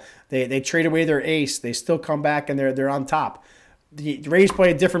baseball. They trade away their ace. They still come back and they're on top. The Rays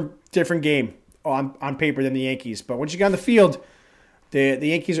play a different game on paper than the Yankees. But once you get on the field, the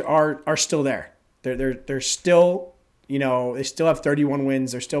Yankees are still there. They're still, they still have 31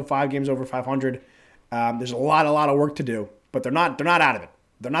 wins. They're still 5 games over 500. There's a lot of work to do, but they're not out of it.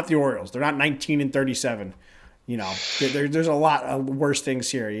 They're not the Orioles. They're not 19-37. There's a lot of worse things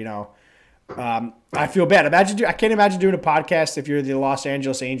here. I feel bad. I can't imagine doing a podcast if you're the Los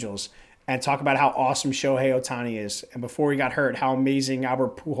Angeles Angels and talk about how awesome Shohei Ohtani is, and before he got hurt, how amazing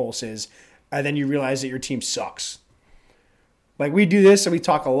Albert Pujols is, and then you realize that your team sucks. Like, we do this and we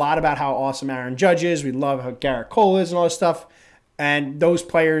talk a lot about how awesome Aaron Judge is. We love how Garrett Cole is and all this stuff. And those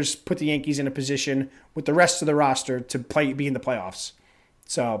players put the Yankees in a position with the rest of the roster to be in the playoffs.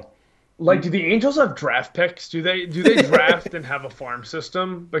 So, like, do the Angels have draft picks? Do they draft and have a farm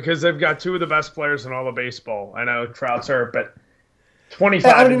system? Because they've got 2 of the best players in all of baseball. I know Trout's hurt, but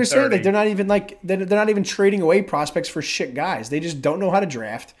 25. I don't even say that. They're not even trading away prospects for shit guys. They just don't know how to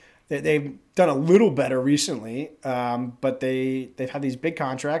draft. They've done a little better recently, but they've had these big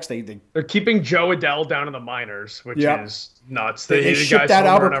contracts. They're keeping Joe Adell down in the minors, which is nuts. They shipped out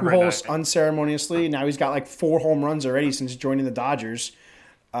Albert Pujols unceremoniously. Now he's got like 4 home runs already since joining the Dodgers.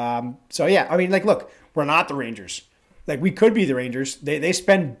 Look, we're not the Rangers. Like, we could be the Rangers. The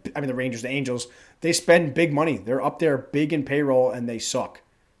Angels, they spend big money. They're up there big in payroll, and they suck.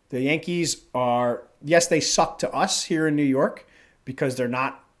 The Yankees they suck to us here in New York because they're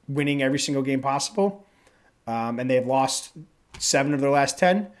not winning every single game possible. And they've lost 7 of their last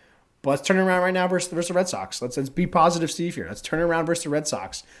 10. But let's turn it around right now versus the Red Sox. Let's be positive, Steve, here. Let's turn it around versus the Red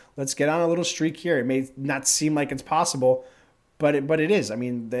Sox. Let's get on a little streak here. It may not seem like it's possible, but it is. I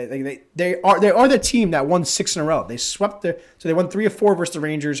mean, they are the team that won 6 in a row. They won 3 of 4 versus the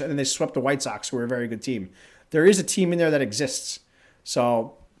Rangers, and then they swept the White Sox, who are a very good team. There is a team in there that exists.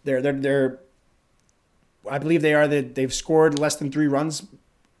 So they're I believe they've scored less than 3 runs.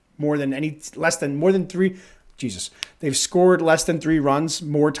 They've scored less than 3 runs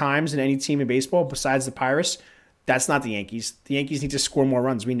more times than any team in baseball besides the Pirates. That's not the Yankees. The Yankees need to score more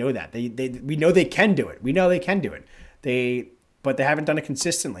runs. We know that. We know they can do it. We know they can do it. But they haven't done it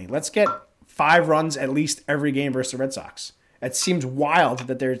consistently. Let's get 5 runs at least every game versus the Red Sox. It seems wild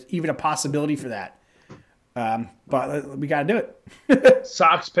that there's even a possibility for that. But we got to do it.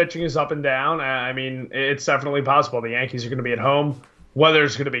 Sox pitching is up and down. I mean, it's definitely possible. The Yankees are going to be at home.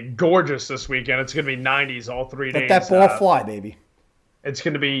 Weather's going to be gorgeous this weekend. It's going to be 90s all 3 days. Let that ball fly, baby. It's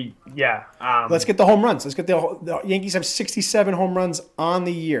going to be, let's get the home runs. The Yankees have 67 home runs on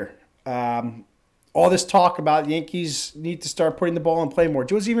the year. All this talk about Yankees need to start putting the ball in play more.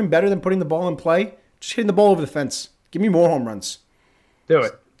 Do you know what's even better than putting the ball in play? Just hitting the ball over the fence. Give me more home runs. Do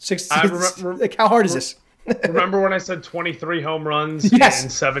it. How hard is this? Remember when I said 23 home runs in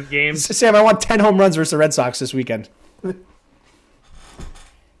 7 games? Sam, I want 10 home runs versus the Red Sox this weekend.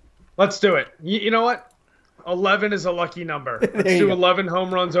 Let's do it. You know what? 11 is a lucky number. Let's do 11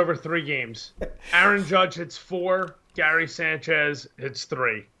 home runs over 3 games. Aaron Judge hits 4. Gary Sanchez hits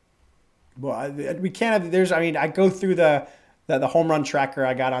 3. Well, we can't have. I go through the home run tracker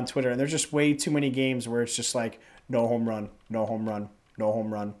I got on Twitter, and there's just way too many games where it's just like no home run, no home run, no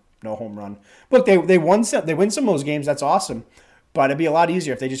home run, no home run. Look, they win some of those games. That's awesome, but it'd be a lot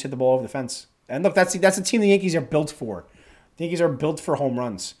easier if they just hit the ball over the fence. And look, that's the team the Yankees are built for. The Yankees are built for home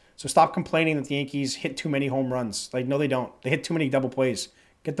runs. So stop complaining that the Yankees hit too many home runs. Like, no, they don't. They hit too many double plays.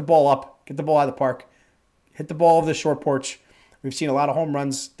 Get the ball up. Get the ball out of the park. Hit the ball over the short porch. We've seen a lot of home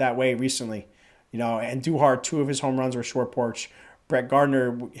runs that way recently. And Duhart, 2 of his home runs were short porch. Brett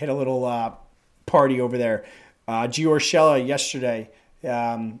Gardner hit a little party over there. Gio Urshela yesterday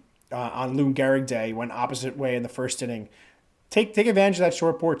on Lou Gehrig Day went opposite way in the first inning. Take advantage of that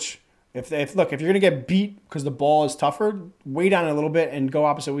short porch. If you're going to get beat because the ball is tougher, wait on it a little bit and go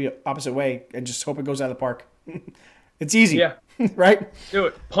opposite way and just hope it goes out of the park. It's easy. Yeah. right? Do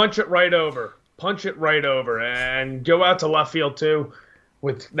it. Punch it right over. Punch it right over. And go out to left field, too,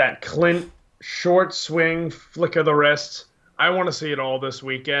 with that Clint short swing, flick of the wrist. I want to see it all this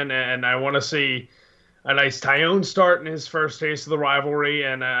weekend, and I want to see a nice Tyone start in his first taste of the rivalry,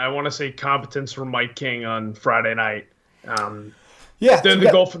 and I want to see competence from Mike King on Friday night.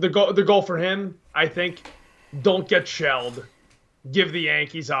 The goal for him, I think, don't get shelled. Give the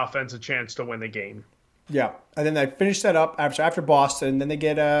Yankees offense a chance to win the game. Yeah, and then they finish that up after Boston. Then they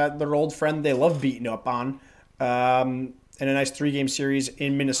get their old friend they love beating up on in a nice 3-game series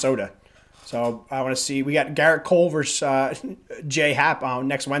in Minnesota. So I want to see. We got Garrett Cole versus Jay Happ on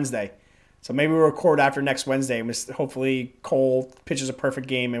next Wednesday. So maybe we'll record after next Wednesday. And hopefully Cole pitches a perfect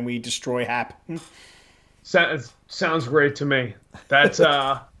game and we destroy Happ. Sounds great to me. That's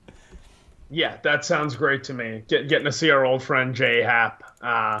that sounds great to me. Getting to see our old friend Jay Happ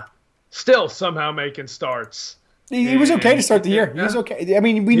still somehow making starts. He was okay to start the year. He was okay. I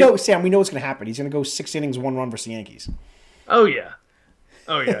mean, we know, Sam, we know what's going to happen. He's going to go 6 innings, 1 run versus the Yankees. Oh, yeah.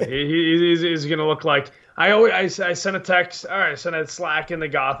 He's going to look like – I sent a text – all right, I sent a Slack in the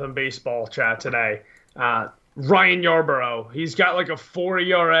Gotham baseball chat today. Ryan Yarbrough, he's got like a 4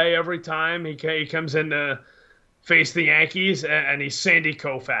 ERA every time he comes in to face the Yankees, and he's Sandy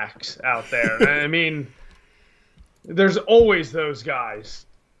Koufax out there. I mean, there's always those guys,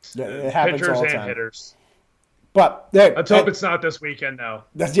 pitchers and hitters. But let's hope it's not this weekend, though.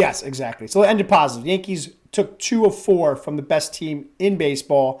 Yes, exactly. So it ended positive. The Yankees took 2 of 4 from the best team in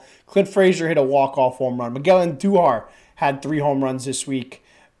baseball. Clint Frazier hit a walk-off home run. Miguel Andujar had 3 home runs this week.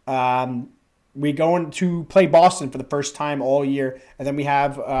 We going to play Boston for the first time all year, and then we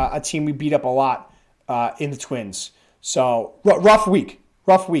have a team we beat up a lot in the Twins. So rough week.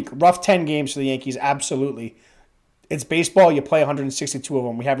 Rough 10 games for the Yankees, absolutely. It's baseball. You play 162 of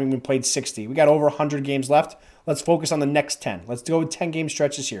them. We haven't even played 60. We got over 100 games left. Let's focus on the next 10. Let's go with 10-game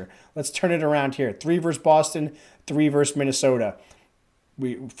stretches here. Let's turn it around here. 3 versus Boston, 3 versus Minnesota.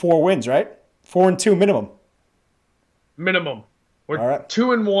 4 wins, right? 4-2 minimum. Minimum. We're all right.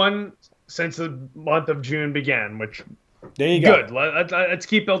 2-1 since the month of June began, which there you go. Good. Let's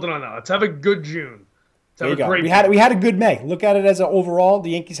keep building on that. Let's have a good June. There you go. We had a good May. Look at it as an overall.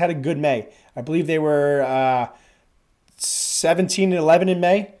 The Yankees had a good May. I believe they were 17-11 in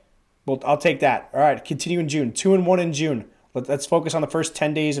May. Well, I'll take that. All right, continue in June. 2-1 in June. Let's focus on the first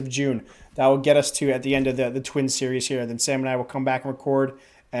 10 days of June. That will get us to at the end of the Twins series here. Then Sam and I will come back and record,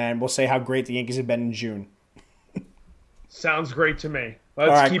 and we'll say how great the Yankees have been in June. Sounds great to me.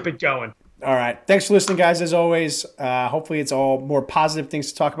 Let's keep it going. All right. Thanks for listening, guys, as always. Hopefully it's all more positive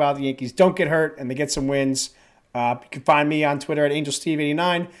things to talk about. The Yankees don't get hurt, and they get some wins. You can find me on Twitter at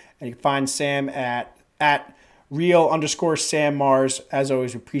AngelSteve89, and you can find Sam at real_Sam Mars. As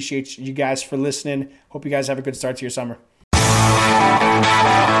always, we appreciate you guys for listening. Hope you guys have a good start to your summer.